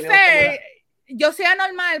 To A be mí me fair, yo soy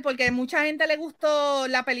anormal porque mucha gente le gustó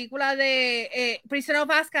la película de Prisoner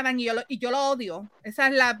of Azkaban y yo lo odio. Esa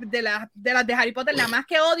es de las de Harry Potter, la más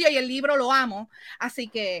que odio, y el libro lo amo. Así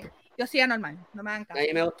que yo soy anormal, no me hagan caso. A mí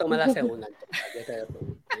me gustó más la segunda.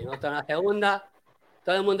 A mí me gustó más la segunda.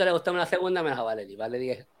 Todo el mundo le gustó más la segunda, menos a Valerie.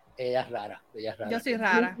 Valerie ella es rara. Yo soy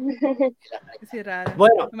rara.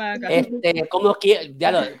 Bueno, como que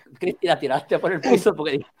ya Cristi la tiraste por el piso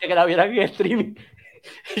porque dijiste que la vieran en el streaming.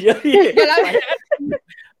 Yo dije,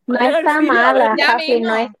 no está mala, Javi,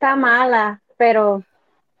 no está mala, pero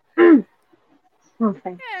no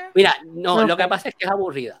sé. Mira, no, lo que pasa es que es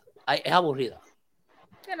aburrida. Es aburrida.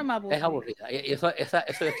 Que no me aburre. Es aburrida. Y eso yo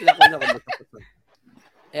estoy de acuerdo con muchas personas.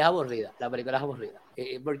 Es aburrida, la película es aburrida.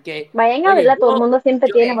 Porque, vayan a verla, todo el mundo siempre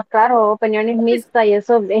tiene, pues claro, opiniones mixtas y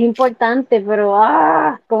eso es importante, pero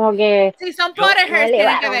como que... Sí, son Potterheads,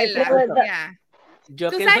 tienen que verla. ¿Tú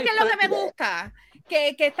sabes qué es lo que me gusta?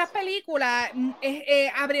 Que estas películas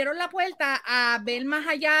abrieron la puerta a ver más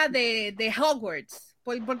allá de Hogwarts.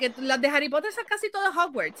 Porque las de Harry Potter son casi todas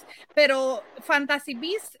Hogwarts, pero Fantasy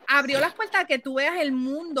Beasts abrió las puertas a que tú veas el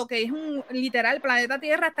mundo, que es literal, el planeta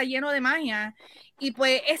Tierra está lleno de magia, y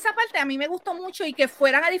pues esa parte a mí me gustó mucho, y que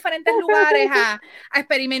fueran a diferentes lugares a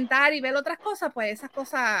experimentar y ver otras cosas, pues esas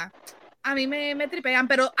cosas a mí me tripean,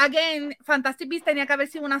 pero again, Fantastic Beasts tenía que haber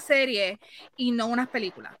sido una serie y no unas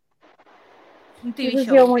películas. Un TV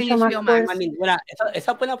show.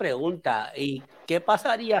 Esa es buena pregunta. ¿Y qué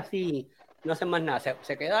pasaría si no hacen más nada?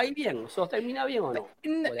 ¿Se queda ahí bien? ¿Eso termina bien o no?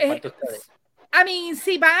 A mí,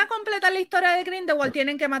 si van a completar la historia de Grindelwald,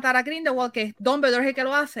 tienen que matar a Grindelwald, que es Dumbledore el que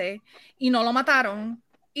lo hace, y no lo mataron.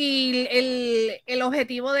 Y el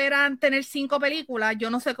objetivo era tener 5 películas. Yo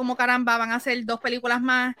no sé cómo caramba van a hacer 2 películas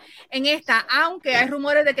más en esta, aunque hay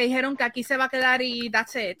rumores de que dijeron que aquí se va a quedar y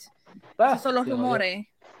that's it. Esos son los rumores.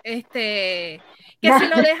 Que si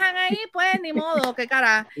lo dejan ahí, pues ni modo, qué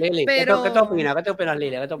cara. Lili, pero... ¿qué te opinas? ¿Qué te opinas,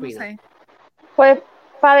 Lili? ¿Qué te opinas? No sé. Pues,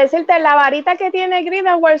 para decirte, la varita que tiene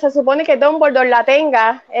Grindelwald se supone que Dumbledore la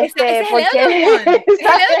tenga. Ese porque... es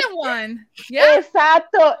el One. Yeah.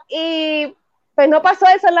 Exacto. Y pues no pasó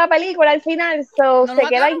eso en la película al final, so se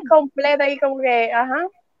queda incompleta y como que, ajá,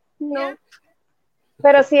 no. Yeah.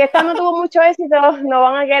 Pero si esta no tuvo mucho éxito, no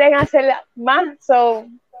van a querer hacer más, so...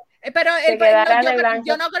 Pero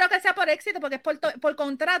yo no creo que sea por éxito, porque es por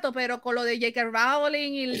contrato, pero con lo de J.K.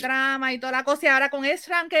 Rowling y el drama y toda la cosa, y ahora con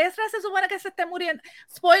Ezra, aunque Ezra se supone que se esté muriendo.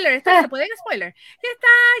 Spoiler, ¿se puede que spoiler? Que está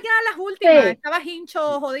ya las últimas, estaba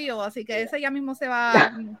hincho jodido, así que ese ya mismo se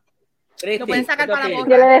va. Lo pueden sacar para la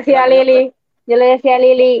boca. Yo le decía a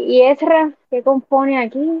Lili, ¿y Ezra qué compone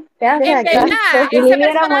aquí? ¿Qué hace acá? Y Lili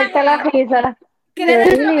era muerta la risa.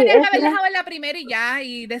 Creen que haber dejado en la primera y ya,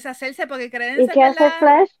 y deshacerse, porque creen. ¿Y qué hace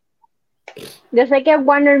Flash? Yo sé que es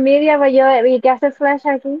Warner Media, pero ¿y qué hace Flash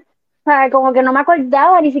aquí? O sea, como que no me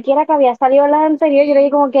acordaba ni siquiera que había salido las anteriores. Yo le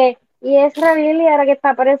dije como que, y es Billy ahora que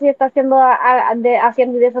está apareciendo y está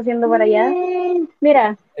haciendo y deshaciendo por allá.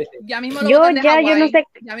 Mira, ya mismo lo votan de Hawaii. Yo no sé.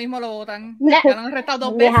 Ya mismo lo votan. Ya lo han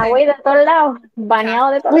arrestado 2 veces. De Hawaii de todos lados,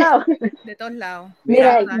 baneado de todos lados. De todos lados.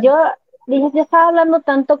 Mira, yo estaba hablando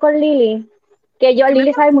tanto con Lili, que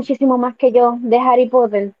Lili sabe muchísimo más que yo de Harry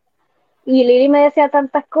Potter. Y Lili me decía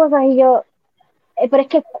tantas cosas y yo, pero es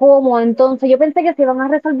que ¿cómo? Entonces yo pensé que se iban a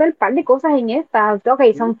resolver un par de cosas en esta. Ok,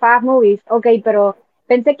 son fast movies, ok, pero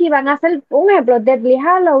pensé que iban a hacer, un ejemplo, Deathly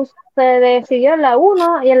Hallows se decidió en la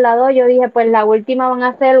 1 y en la 2 yo dije, pues la última van a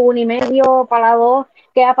hacer 1.5 para la 2,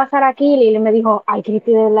 ¿qué va a pasar aquí? Y me dijo, ay,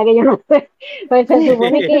 Cristi, de verdad que yo no sé. Pues se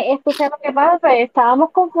supone que esto sea lo que pasa, pues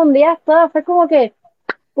estábamos confundidas todas, fue como que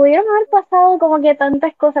pudieron haber pasado como que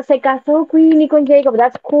tantas cosas. Se casó Queenie con Jacob,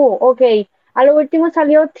 that's cool, ok. A lo último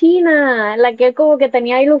salió Tina, la que como que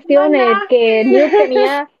tenía ilusiones, que Newt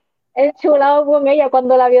tenía enchulado con ella.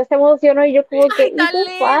 Cuando la vio se emocionó y yo como que ¡Ay, tan hizo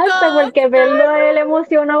lindo! falta, porque verlo a él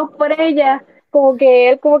emocionado por ella, como que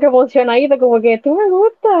él como que emocionadito, como que tú me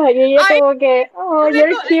gustas. Y ella Ay, como que, oh,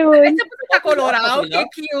 you're cute. este está colorado, qué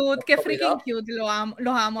cute, qué freaking cute, los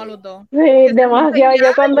amo a los dos. Sí, demasiado.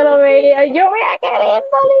 Yo cuando lo veía, yo voy a querer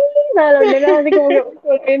linda. Los nenes así como que.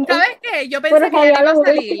 ¿Sabes qué? Yo pensé que ella iba a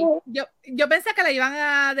salir. Yo pensé que la iban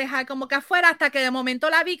a dejar como que afuera hasta que de momento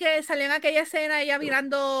la vi que salió en aquella escena ella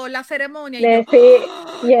mirando la ceremonia y yo,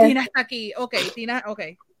 Tina está aquí. Ok, Tina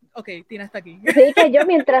está aquí. Sí, que yo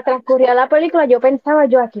mientras transcurría la película, yo pensaba,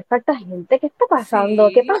 aquí falta gente, ¿qué está pasando?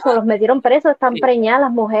 Sí. ¿Qué pasó? ¿Los metieron presos? ¿Están preñadas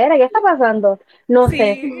las mujeres? ¿Qué está pasando? No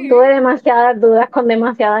sé, tuve demasiadas dudas con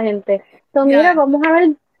demasiada gente. Entonces, mira, vamos a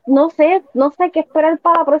ver, no sé qué esperar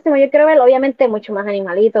para la próxima. Yo quiero ver, obviamente, mucho más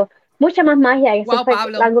animalitos, mucha más magia. Eso fue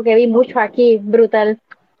algo que vi mucho aquí, brutal.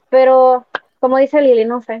 Pero, como dice Lili,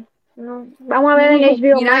 no sé. No. Vamos a ver en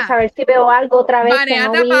HBO Max a ver si veo algo otra vez que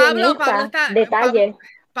no vi en esta detalle.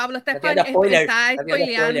 Pablo está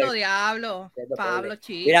spoileando, diablo. Pablo,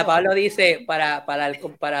 chico. Mira, Pablo dice, para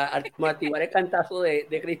activar el cantazo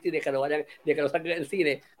de Cristi de que lo saquen en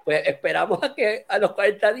cine, pues esperamos a los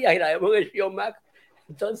 40 días y la vemos en el show Max.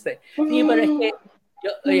 Entonces, sí, pero es que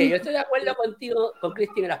yo estoy de acuerdo contigo, con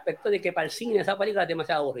Cristi, en el aspecto de que para el cine esa película es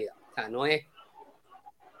demasiado aburrida. O sea,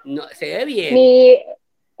 se ve bien.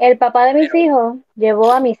 El papá de mis hijos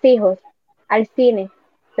llevó a mis hijos al cine,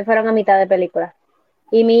 se fueron a mitad de película.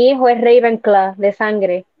 Y mi hijo es Ravenclaw de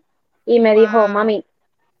sangre. Y me dijo, mami,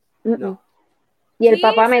 no. Y el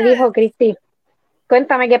papá me dijo, Cristi,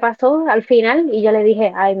 cuéntame qué pasó al final. Y yo le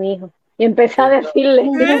dije, ay, mi hijo. Y empecé a decirle.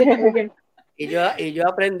 Y yo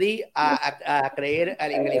aprendí a creer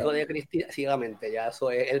en el hijo de Cristi ciegamente. Ya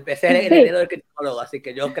soy el heredero del cristólogo, así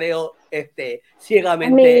que yo creo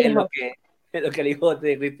ciegamente en lo que el hijo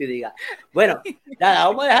de Cristi diga. Bueno, nada,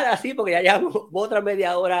 vamos a dejar así porque ya llevamos otra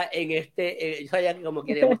media hora en yo sabía que como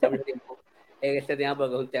queríamos mucho tiempo en este tema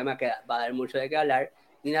porque es un tema que va a dar mucho de qué hablar.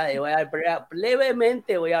 Y nada, yo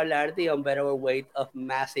brevemente voy a hablar de Unbearable Weight of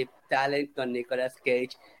Massive Talent con Nicolas Cage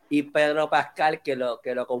y Pedro Pascal, que lo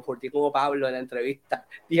confundí como Pablo en la entrevista.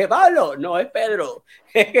 Dije, Pablo, no es Pedro.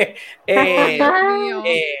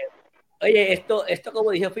 Oye, esto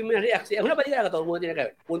como dije, fue mi reacción. Es una película que todo el mundo tiene que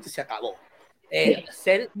ver. Punto y se acabó.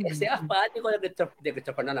 Seas fanático de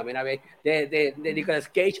Christopher Nolan, de Nicolas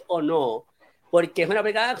Cage o no, porque es una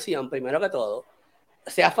película de acción, primero que todo.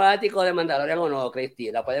 Sea fanático de Mandalorian o no, Cristi,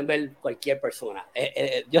 la pueden ver cualquier persona.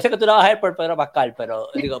 Yo sé que tú la vas a ver por Pedro Pascal, pero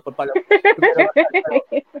por Pedro Pascal, pero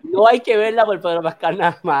no hay que verla por Pedro Pascal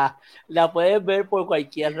nada más. La puedes ver por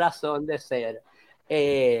cualquier razón de ser.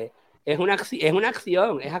 Es una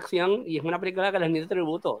acción y es una película que les rinde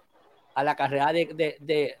tributo a la carrera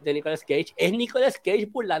de Nicolas Cage. Es Nicolas Cage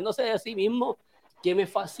burlándose de sí mismo, que me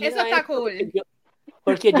fascina. Eso está cool.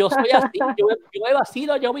 Porque yo soy así, yo me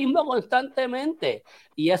vacilo yo mismo constantemente.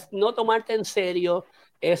 Y es no tomarte en serio,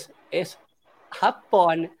 es have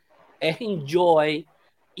fun, es enjoy.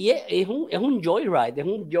 Y es un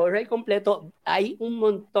joyride completo. Hay un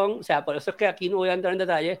montón, o sea, por eso es que aquí no voy a entrar en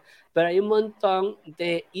detalles, pero hay un montón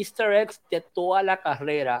de easter eggs de toda la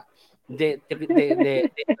carrera del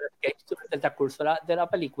transcurso de la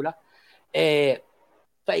película.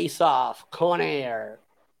 Face Off, Con Air,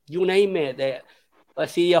 you name it,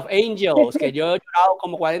 City of Angels, que yo he llorado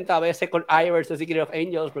como 40 veces con Iris de City of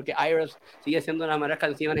Angels, porque Iris sigue siendo una de las mejores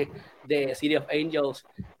canciones de City of Angels,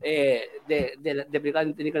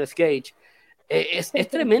 de Nicolas Cage. Es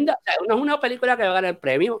tremenda. O sea, no es una película que va a ganar el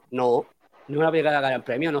premio, no es una película que va a ganar el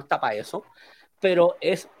premio, no está para eso, pero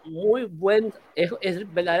es muy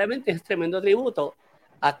verdaderamente es tremendo tributo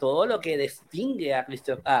a todo lo que distingue a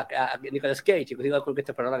Nicolas Cage, inclusive con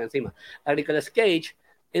Christopher Nolan encima, a Nicolas Cage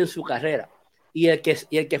en su carrera. Y el que es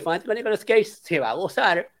fanático de Nicolas Cage se va a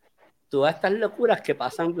gozar todas estas locuras que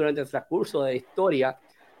pasan durante el transcurso de la historia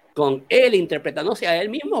con él interpretándose a él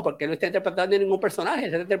mismo, porque no está interpretando a ningún personaje,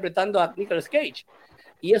 está interpretando a Nicolas Cage.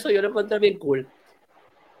 Y eso yo lo encontré bien cool.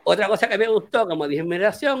 Otra cosa que me gustó, como dije en mi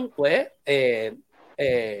reacción, fue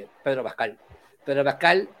Pedro Pascal. Pedro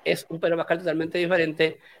Pascal es un Pedro Pascal totalmente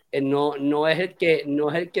diferente. No es el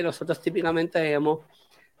que nosotros típicamente vemos.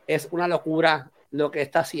 Es una locura lo que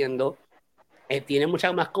está haciendo. tiene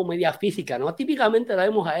mucha más comedia física. No típicamente la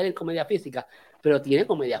vemos a él en comedia física, pero tiene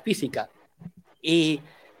comedia física. Y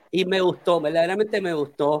me gustó, verdaderamente me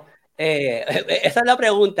gustó. Esa es la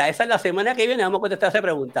pregunta. Esa es la semana que viene. Vamos a contestar esa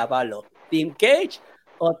pregunta, Pablo. ¿Team Cage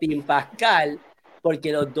o Team Pascal?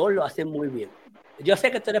 Porque los dos lo hacen muy bien. Yo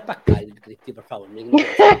sé que tú eres Pascal, Cristi, por favor.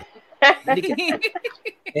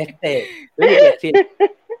 Sí.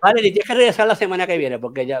 Vale, tienes que regresar la semana que viene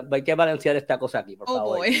porque ya hay que balancear esta cosa aquí, por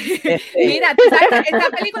favor. Mira, ¿tú sabes? Esta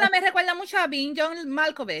película me recuerda mucho a Being John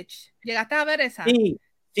Malkovich. ¿Llegaste a ver esa?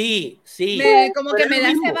 Sí. Como que me da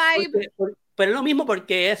ese vibe. Pero es lo mismo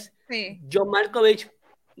porque es John Malkovich,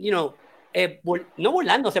 no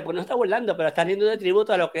burlándose, porque no está burlando, pero está haciendo de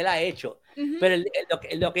tributo a lo que él ha hecho. Pero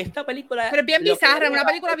lo que esta película... Pero es bien bizarra, una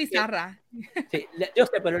película bizarra. Sí, yo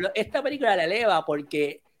sé, pero esta película la eleva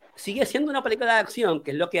porque sigue siendo una película de acción,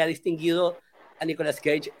 que es lo que ha distinguido a Nicolas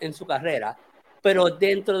Cage en su carrera, pero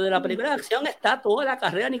dentro de la película de acción está toda la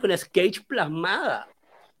carrera de Nicolas Cage plasmada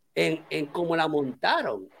en cómo la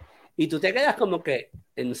montaron. Y tú te quedas como que,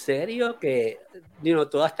 ¿en serio? Que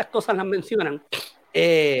todas estas cosas las mencionan.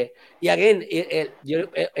 Y again,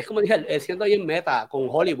 es como dije, él siendo bien meta con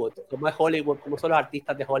Hollywood, cómo es Hollywood, cómo son los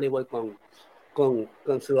artistas de Hollywood con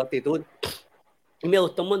su actitud. Y me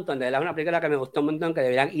gustó un montón, de verdad, es una película que me gustó un montón, que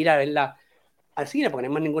deberían ir a verla al cine, porque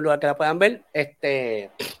no hay más ningún lugar que la puedan ver.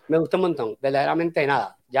 Me gustó un montón, verdaderamente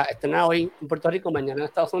nada. Ya estrenada hoy en Puerto Rico, mañana en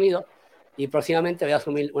Estados Unidos, y próximamente voy a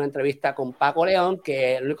asumir una entrevista con Paco León,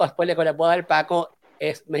 que el único spoiler que le puedo dar, Paco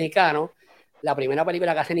es mexicano. La primera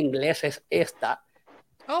película que hace en inglés es esta.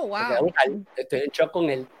 Oh, wow. Estoy en shock con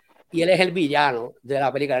él. Y él es el villano de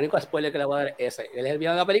la película. El único spoiler que le voy a dar es ese. Él es el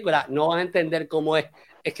villano de la película. No van a entender cómo es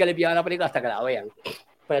que él es villano de la película hasta que la vean.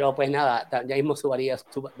 Pero pues nada, ya mismo voy a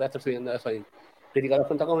estar subiendo eso en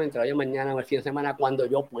criticados.com entre hoy mañana o el fin de semana cuando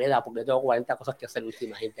yo pueda, porque tengo 40 cosas que hacer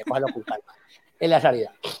última, gente. Cógelo con calma. Es la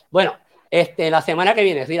realidad. Bueno, la semana que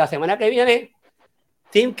viene,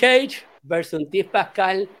 Team Cage versus Team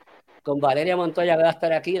Pascal. Con Valeria Montoya voy a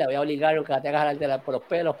estar aquí, la voy a obligar a que la tenga que jalar por los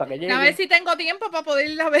pelos para que llegue. A ver si tengo tiempo para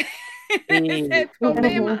poderla ver. Ese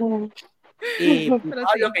problema. Y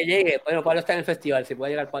Pablo que llegue. Bueno, Pablo está en el festival, si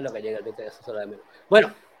puede llegar Pablo que llegue. Eso solo de menos.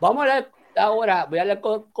 Bueno, vamos a hablar ahora, voy a hablar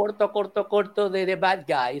corto de The Bad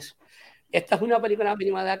Guys. Esta es una película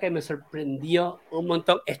animada que me sorprendió un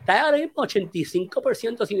montón. Está ahora mismo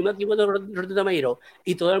 85% sin ningún tipo de Rotten Tomatoes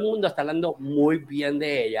y todo el mundo está hablando muy bien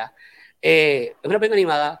de ella. Es una película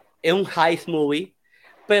animada, es un heist movie,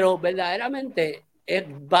 pero verdaderamente es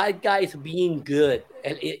bad guys being good.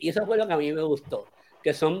 Y eso fue lo que a mí me gustó,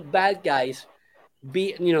 que son bad guys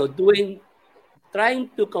trying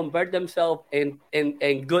to convert themselves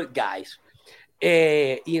en good guys.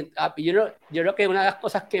 Yo creo que una de las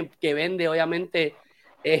cosas que vende obviamente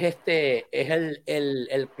es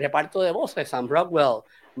el reparto de voces. Sam Rockwell,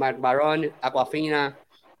 Mark Maron, Aquafina,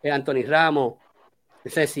 Anthony Ramos,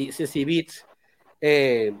 Ceci Beats,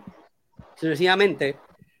 sucesivamente,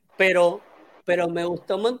 pero me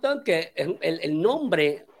gustó un montón que el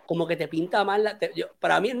nombre como que te pinta mal,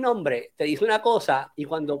 para mí el nombre te dice una cosa y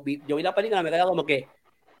cuando yo vi la película me quedaba como que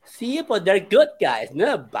sí, but they're good guys,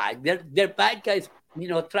 not bad, they're bad guys,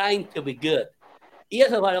 trying to be good. Y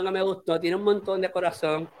eso es algo que me gustó, tiene un montón de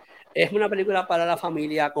corazón, es una película para la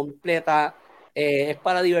familia completa, es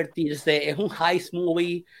para divertirse, es un heist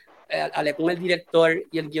movie. Hablé con el director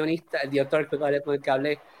y el guionista, el director con el que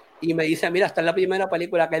hablé, y me dice, mira, esta es la primera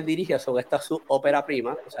película que él dirige, sobre esta es su ópera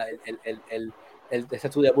prima, o sea, ese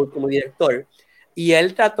es su debut como director, y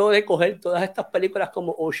él trató de coger todas estas películas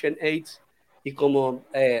como Ocean 8 y como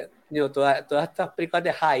todas estas películas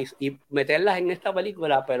de heist y meterlas en esta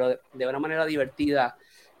película, pero de una manera divertida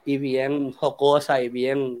y bien jocosa y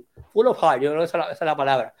bien full of heart, yo creo que esa es la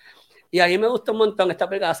palabra. Y a mí me gustó un montón esta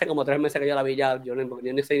película, hace como 3 meses que yo la vi ya, yo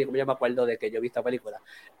no sé ni cómo yo me acuerdo de que yo vi esta película.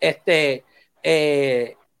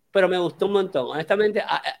 Pero me gustó un montón. Honestamente,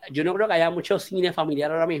 yo no creo que haya mucho cine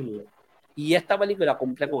familiar ahora mismo. Y esta película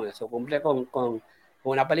cumple con eso, cumple con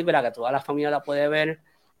una película que toda la familia la puede ver,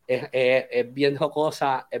 es bien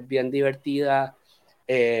jocosa, es bien divertida,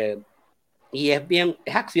 y es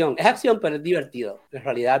acción, pero es divertido, en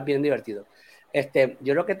realidad es bien divertido.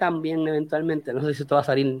 Yo creo que también eventualmente, no sé si esto va a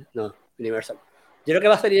salir, no, Universal. Yo creo que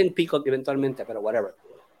va a salir en Peacock eventualmente, pero whatever.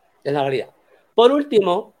 Es la realidad. Por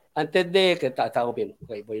último, antes de que está bien,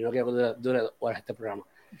 okay, pues yo no quiero que dure horas este programa.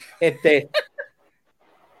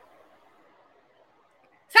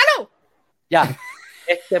 ¡Salud! Ya.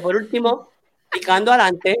 Por último, picando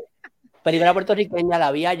adelante, película puertorriqueña,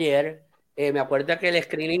 la vi ayer. Me acuerdo que el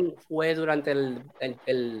screening fue durante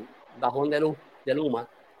el bajón de luz de Luma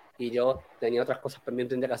y yo tenía otras cosas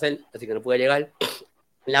pendientes de hacer, así que no pude llegar.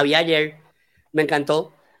 La vi ayer. Me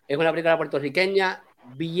encantó. Es una película puertorriqueña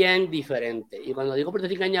bien diferente. Y cuando digo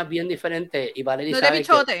puertorriqueña bien diferente, y Valerie ¿No sabe de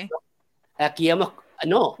bichote? que aquí hemos...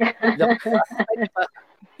 No.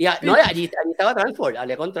 No, allí estaba Transform.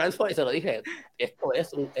 Hablé con Transform y se lo dije. Esto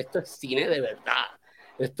es cine de verdad.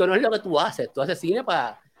 Esto no es lo que tú haces. Tú haces cine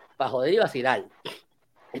para joder y vacilar.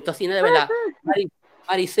 Esto es cine de verdad.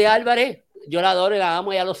 Maricé Álvarez, yo la adoro y la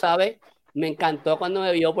amo, ella lo sabe. Me encantó cuando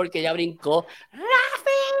me vio porque ella brincó.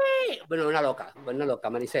 ¡Rafi! Bueno, una loca,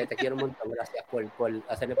 Maricé, te quiero un montón. Gracias por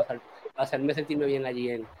hacerme sentirme bien allí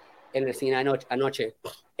en el cine anoche.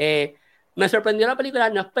 Me sorprendió la película,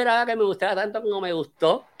 no esperaba que me gustara tanto como me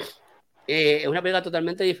gustó. Es una película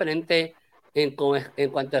totalmente diferente en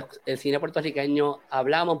cuanto al cine puertorriqueño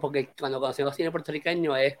hablamos, porque cuando conocemos cine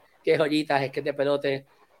puertorriqueño es que es joyitas, es que es de pelote,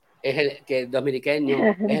 es el que es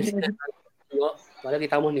dominiqueño, es el cine. No le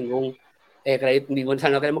quitamos ningún crédito, o sea,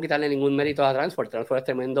 no queremos quitarle ningún mérito a Transform. Transform es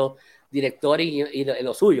tremendo director y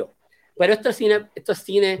lo suyo. Pero esto es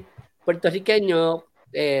cine puertorriqueño,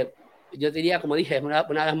 yo diría, como dije, es una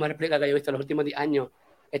de las mejores películas que yo he visto en los últimos 10 años.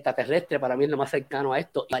 Extraterrestre para mí es lo más cercano a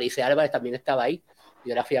esto. Maricé Álvarez también estaba ahí.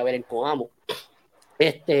 Yo la fui a ver en Coamo.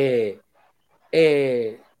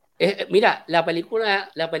 Mira, la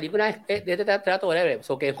película es de trato breve,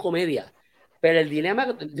 o que es comedia. Pero el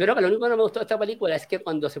dilema, yo creo que lo único que no me gustó de esta película es que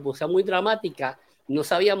cuando se puso muy dramática, no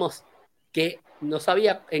sabía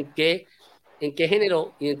en qué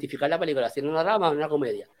género identificar la película, si era una drama o una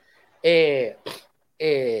comedia.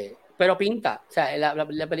 Pero pinta, o sea,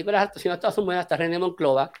 la película, las actuaciones todas son buenas, hasta René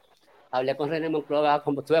Monclova. Hablé con René Monclova,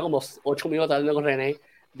 estuve como 8 minutos hablando con René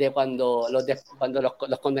de cuando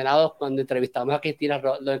los condenados, cuando entrevistamos a Cristina,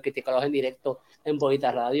 los criticamos en directo en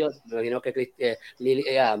Bonita Radio. Me imagino que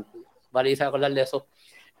Valeria se va a acordar de eso.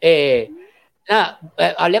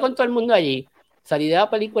 Hablé con todo el mundo allí, salí de la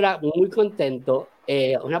película muy contento.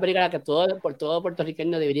 Una película que todo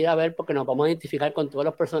puertorriqueño debería ver porque nos vamos a identificar con todos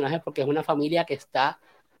los personajes, porque es una familia que está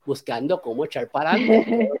buscando cómo echar para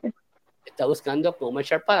adelante.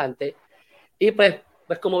 Y pues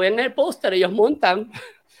como ven en el póster, ellos montan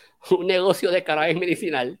un negocio de cannabis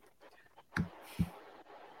medicinal.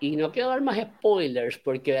 Y no quiero dar más spoilers,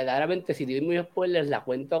 porque verdaderamente si doy muy spoilers la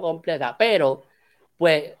cuento completa, pero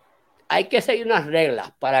pues hay que seguir unas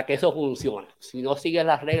reglas para que eso funcione. Si no sigues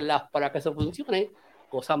las reglas para que eso funcione,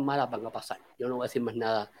 cosas malas van a pasar. Yo no voy a decir más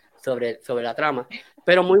nada sobre la trama,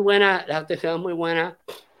 pero muy buena, la actuación es muy buena.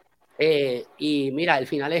 Y mira, el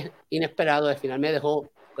final es inesperado, el final me dejó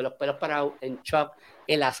con los pelos parados, en shock.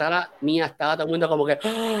 En la sala mía estaba todo el mundo como que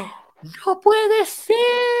 ¡oh, ¡no puede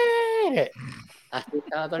ser! Así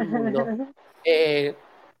estaba todo el mundo.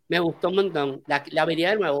 Me gustó un montón. La vería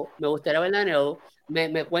de nuevo, me gustaría verla de nuevo.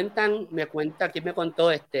 Me cuenta, ¿quién me contó?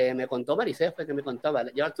 Me contó Maricé, fue que me contó.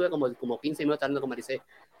 ¿Vale? Yo estuve como 15 minutos hablando con Maricé,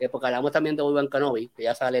 porque hablamos también de Obi-Wan Kenobi, que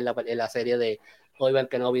ya sale en la serie de Obi-Wan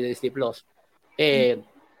Kenobi de Disney Plus.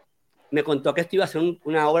 Me contó que esto iba a ser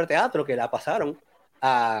una obra de teatro que la pasaron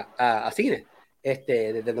a cine. Desde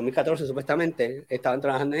el 2014 supuestamente estaban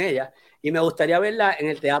trabajando en ella, y me gustaría verla en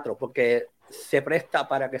el teatro porque se presta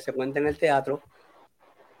para que se cuente en el teatro,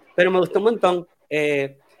 pero me gustó un montón.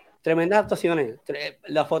 Tremendas actuaciones,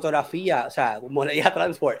 la fotografía, o sea, como leía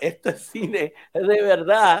Transport, esto es cine, es de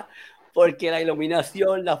verdad, porque la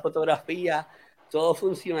iluminación, la fotografía, todo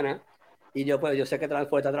funciona. Y yo sé que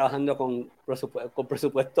Transport está trabajando con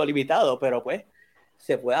presupuesto limitado, pero pues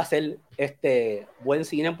se puede hacer buen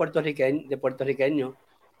cine puertorriqueño,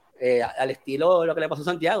 al estilo lo que le pasó a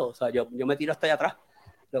Santiago. O sea, yo me tiro hasta allá atrás,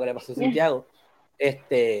 lo que le pasó a Santiago,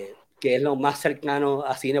 que es lo más cercano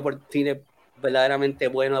a cine verdaderamente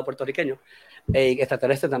bueno de puertorriqueño.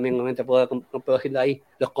 Extraterrestre también, obviamente, no puedo decirlo ahí.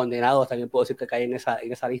 Los Condenados también puedo decir que caen en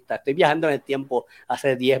esa lista. Estoy viajando en el tiempo,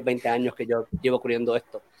 hace 10, 20 años que yo llevo cubriendo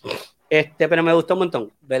esto. Pero me gustó un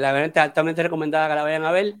montón. Verdaderamente altamente recomendada que la vayan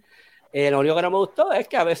a ver. Lo único que no me gustó es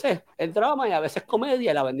que a veces es drama y a veces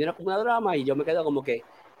comedia, la vendieron como una drama y yo me quedo como que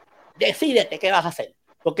decídete qué vas a hacer,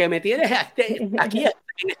 porque me tienes aquí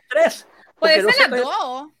en estrés. Puede ser las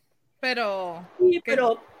dos, pero... Sí,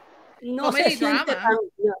 pero no se siente tan...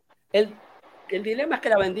 El dilema es que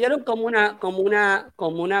la vendieron como una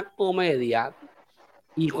comedia,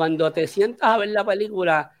 y cuando te sientas a ver la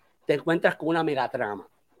película te encuentras con una megatrama,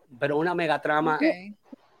 pero una megatrama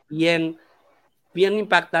bien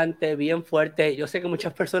impactante, bien fuerte. Yo sé que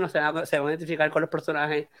muchas personas se van a identificar con los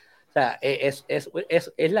personajes. O sea, es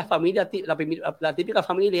la familia, la típica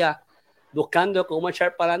familia buscando cómo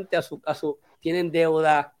echar para adelante a su tienen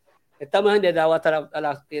deuda, estamos endeudados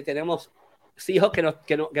hasta tenemos hijos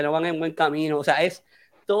que no van en buen camino. O sea, es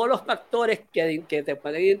todos los factores que te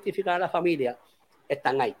pueden identificar a la familia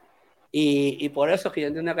están ahí. Y por eso es que yo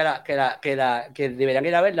entiendo que deberían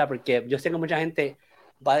ir a verla, porque yo sé que mucha gente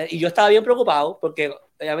va y yo estaba bien preocupado, porque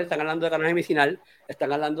obviamente están hablando de cannabis medicinal,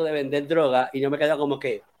 están hablando de vender droga, y yo me quedo como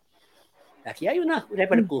que aquí hay unas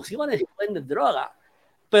repercusiones de vender droga,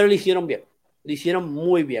 pero lo hicieron bien, lo hicieron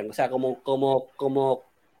muy bien, o sea, como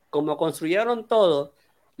construyeron todo,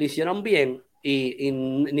 lo hicieron bien, y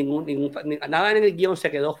nada en el guión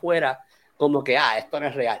se quedó fuera como que, esto no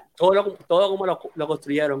es real. Todo como lo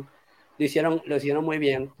construyeron, lo hicieron muy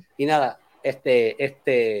bien. Y nada,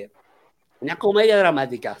 una comedia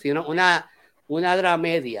dramática, sino una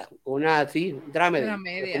dramedia,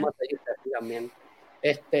 dramedy, como se dice así también.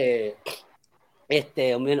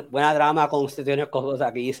 Buena drama con situaciones cosas.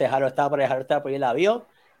 Aquí dice Harold está por ahí la vio.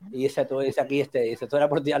 Y dice aquí, tú era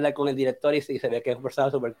por hablar con el director y se ve que es un personaje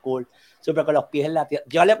súper cool, súper con los pies en la tierra.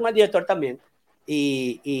 Yo hablé con el director también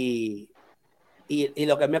y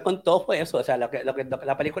lo que me contó fue eso, o sea, la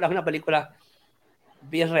película es una película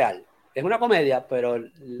bien real. Es una comedia, pero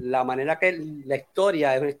la manera que la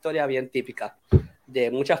historia es una historia bien típica de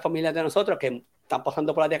muchas familias de nosotros que están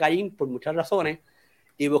pasando por la de Caín por muchas razones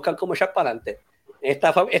y buscan cómo echar para adelante.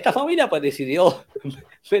 Esta familia pues decidió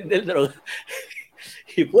vender droga.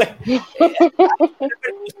 Y pues,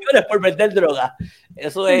 repercusiones por vender droga.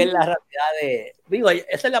 Eso es la realidad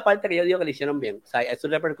esa es la parte que yo digo que le hicieron bien. O sea,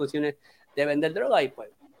 esas repercusiones de vender droga y pues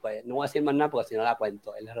no voy a decir más nada porque si no la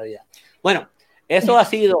cuento, es la realidad. Bueno, eso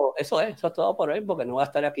es todo por hoy porque no voy a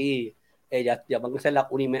estar aquí, ya van a ser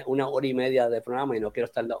una hora y media de programa y no quiero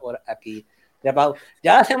estar 2 horas aquí. Ya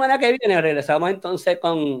la semana que viene regresamos entonces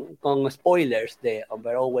con spoilers de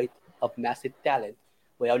Unbearable Weight of Massive Talent.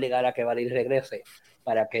 Voy a obligar a que Valerie regrese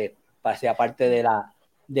para que sea parte de la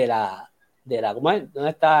 ¿cómo es?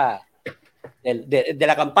 ¿Dónde está? De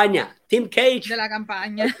la campaña Team Cage. De la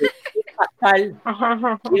campaña.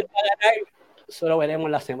 Eso lo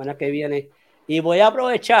veremos la semana que viene. Y voy a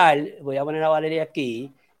poner a Valeria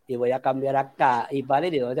aquí y voy a cambiar acá. Y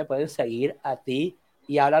Valeria, ¿dónde te pueden seguir a ti?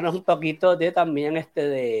 Y háblanos un poquito de también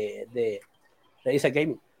de Razer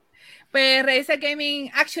Gaming. Pues Razer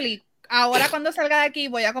Gaming, actually, ahora cuando salga de aquí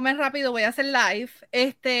voy a comer rápido, voy a hacer live.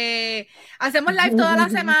 Hacemos live toda la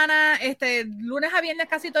semana, lunes a viernes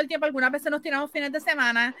casi todo el tiempo, algunas veces nos tiramos fines de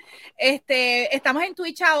semana. Estamos en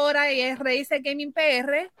Twitch ahora y es Razer Gaming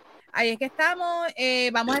PR. Ahí es que estamos.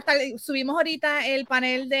 Subimos ahorita el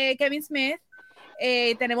panel de Kevin Smith.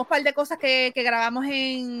 Tenemos un par de cosas que grabamos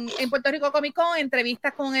en Puerto Rico Comic Con,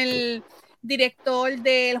 entrevistas con el director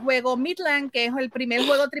del juego Midland, que es el primer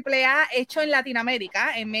juego AAA hecho en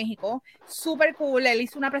Latinoamérica, en México. Súper cool, él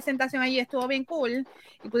hizo una presentación allí, estuvo bien cool,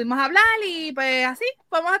 y pudimos hablar, y pues así,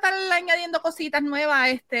 vamos a estar añadiendo cositas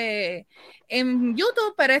nuevas en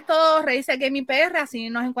YouTube, pero esto Razer Gaming PR, así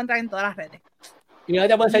nos encuentran en todas las redes. ¿Y dónde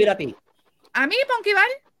te pueden seguir a ti? A mí, Ponkyval,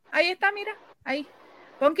 ahí está, mira, ahí.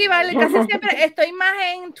 Ponkyval, casi siempre estoy más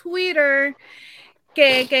en Twitter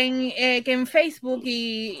que en Facebook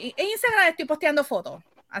y en Instagram estoy posteando fotos,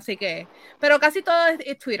 así que, pero casi todo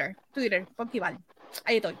es Twitter, Ponkyval,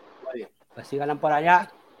 ahí estoy. Muy bien, pues síganla por allá.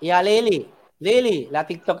 Y a Lili, la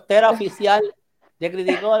tiktokera oficial de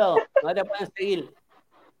Criticólogo, ¿dónde te pueden seguir?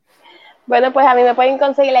 Bueno, pues a mí me pueden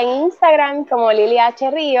conseguir en Instagram como Lili H.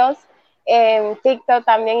 Ríos, en TikTok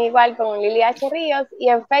también igual como Lili H. Ríos y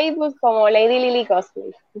en Facebook como Lady Lily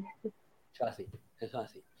Cosplay. Eso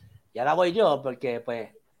así. Y ahora voy yo, porque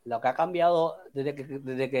pues lo que ha cambiado desde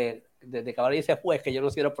que Valeria se fue es que yo no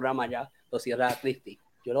cierro el programa ya, lo cierra Cristi.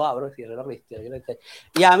 Yo lo abro, cierro Cristi.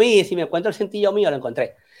 Y a mí, si me encuentro el cintillo mío, lo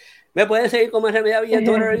encontré. Me pueden seguir como Remedia Villa en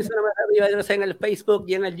Twitter, en el Facebook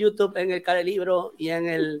y en el YouTube, en el Care Libro y en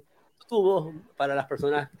el tubo para las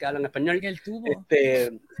personas que hablan español. En el tubo.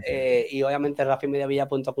 Y obviamente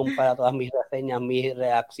rafimediavilla.com para todas mis reseñas, mis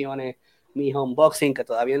reacciones, mis unboxing, que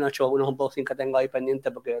todavía no he hecho unos unboxing que tengo ahí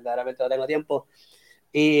pendientes porque verdaderamente no tengo tiempo.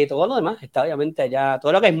 Y todo lo demás está obviamente allá.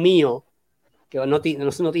 Todo lo que es mío, que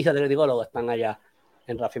no son noticias de Criticólogo, están allá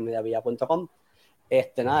en rafimediavilla.com.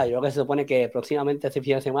 Nada, yo creo que se supone que próximamente este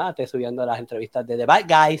fin de semana estoy subiendo las entrevistas de The Bad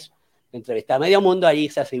Guys, entrevistas de Medio Mundo allí,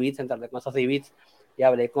 Sassy Beats, entre con Sassy Beats, y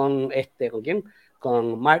hablé con ¿con quién?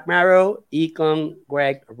 Con Mark Marrow y con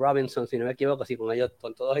Greg Robinson, si no me equivoco, sí,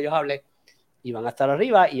 con todos ellos hablé, y van a estar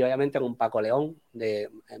arriba, y obviamente con Paco León de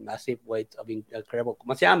Massive Weight of Incredible,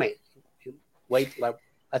 ¿cómo se llama?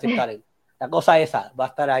 Massive Talent. La cosa esa va a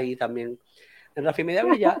estar ahí también en Rafi Media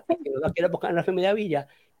Villa. Si no lo quieres buscar en Rafi Media Villa,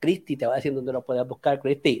 Cristi te va a decir dónde lo puedes buscar.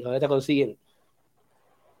 Cristi, ¿dónde te consiguen?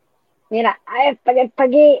 Mira, para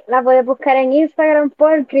aquí la puedes buscar en Instagram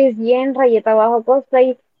por Chris Yen,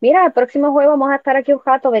 _cosplay. mira, el próximo jueves vamos a estar aquí un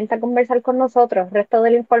rato, vente a conversar con nosotros. El resto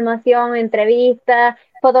de la información, entrevistas,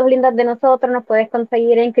 fotos lindas de nosotros, nos puedes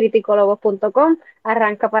conseguir en criticólogos.com.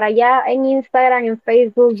 Arranca para allá en Instagram, en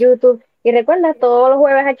Facebook, YouTube. Y recuerda, todos los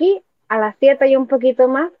jueves aquí a las 7 y un poquito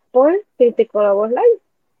más por Criticólogos Live.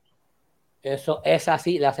 Eso es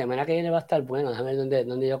así. La semana que viene va a estar buena. Déjame ver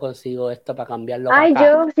dónde yo consigo esto para cambiarlo. Ay,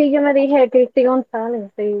 para acá. yo me dije Cristi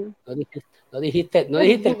González, sí. No dijiste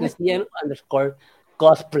Cristian _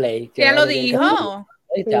 cosplay. ¿Quién lo dijo?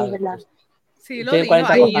 Sí, verdad. Sí, lo dijo.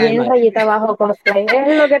 Ay, bien rayita abajo cosplay.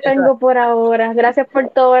 Es lo que tengo por ahora. Gracias por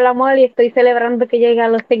todo el amor y estoy celebrando que llegue a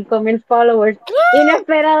los 5,000 followers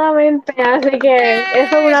inesperadamente. Así que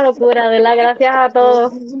eso es una locura, ¿verdad? Gracias a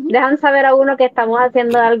todos. Dejan saber a uno que estamos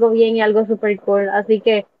haciendo algo bien y algo super cool. Así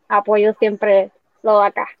que apoyo siempre lo de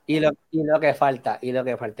acá. Y lo que falta. Y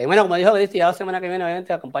bueno, como dijo Cristi, la semana que viene,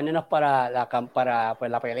 obviamente, acompáñenos para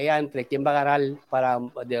la pelea entre quién va a ganar para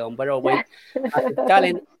de Unbearable Weight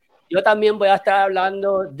Talent. Yo también voy a estar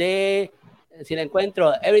hablando de, si la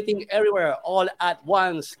encuentro, Everything Everywhere All at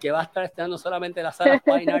Once, que va a estar estrenando solamente en las salas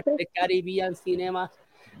Fine Arts de Caribbean Cinema.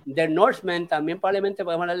 The Northman, también probablemente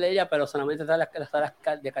podemos hablar de ella, pero solamente está en las salas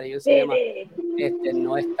de Caribbean Cinema.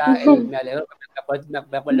 No está,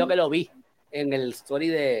 me acuerdo que lo vi en el story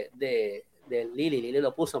de Lili. Lili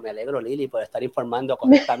lo puso, me alegro Lili por estar informando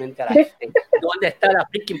correctamente a la gente. ¿Dónde está la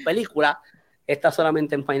freaking película? Está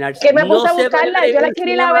solamente en Fine Arts. Que me puse a buscarla, yo la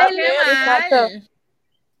quiero ir a ver.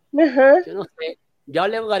 Yo no sé, yo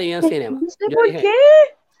hablé con Caribbean Cinema. No sé por qué.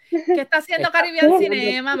 ¿Qué está haciendo Caribbean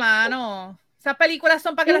Cinema, mano? Esas películas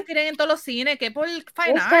son para que las tiren en todos los cines, que por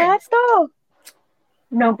Fine Arts. Exacto.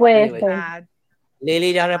 No puede ser.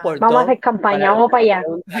 Lili ya reportó. Vamos a hacer campaña, vamos para allá.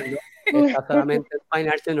 Está solamente Fine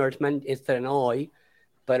Arts de Northman, estrenó hoy,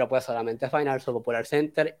 pero pues solamente Fine Arts, Popular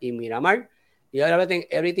Center y Miramar. Y ahora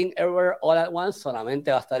Everything Everywhere All at Once solamente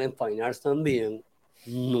va a estar en Fine Arts también.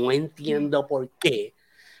 No entiendo por qué.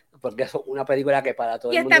 Porque es una película que para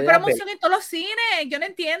todo el mundo. Y está en promoción en todos los cines. Yo no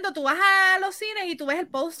entiendo. Tú vas a los cines y tú ves el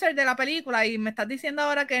póster de la película y me estás diciendo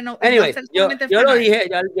ahora que no. Anyway, yo lo dije,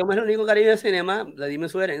 yo me reuní con Caribe Cinema, le di mi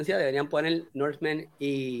sugerencia, deberían poner Northman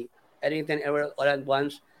y Everything Everywhere All at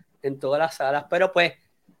Once en todas las salas, pero pues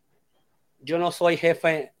yo no soy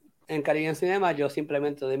jefe en Caribbean Cinema, yo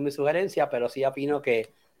simplemente doy mi sugerencia, pero sí opino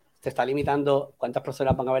que se está limitando cuántas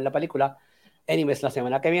personas van a ver la película. Anyways, la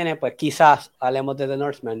semana que viene, pues quizás hablemos de The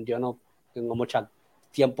Northman. Yo no tengo mucho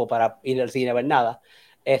tiempo para ir al cine a ver nada,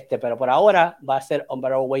 pero por ahora va a ser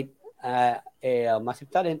Unbearable Weight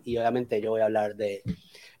Massive Talent, y obviamente yo voy a hablar de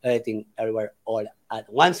Everything Everywhere All at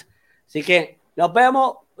Once. Así que nos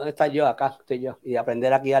vemos. ¿Dónde está yo? Acá estoy yo. Y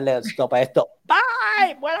aprender aquí a darle stop a esto.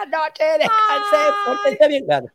 Bye. Buenas noches. Descansen. Pórtense bien.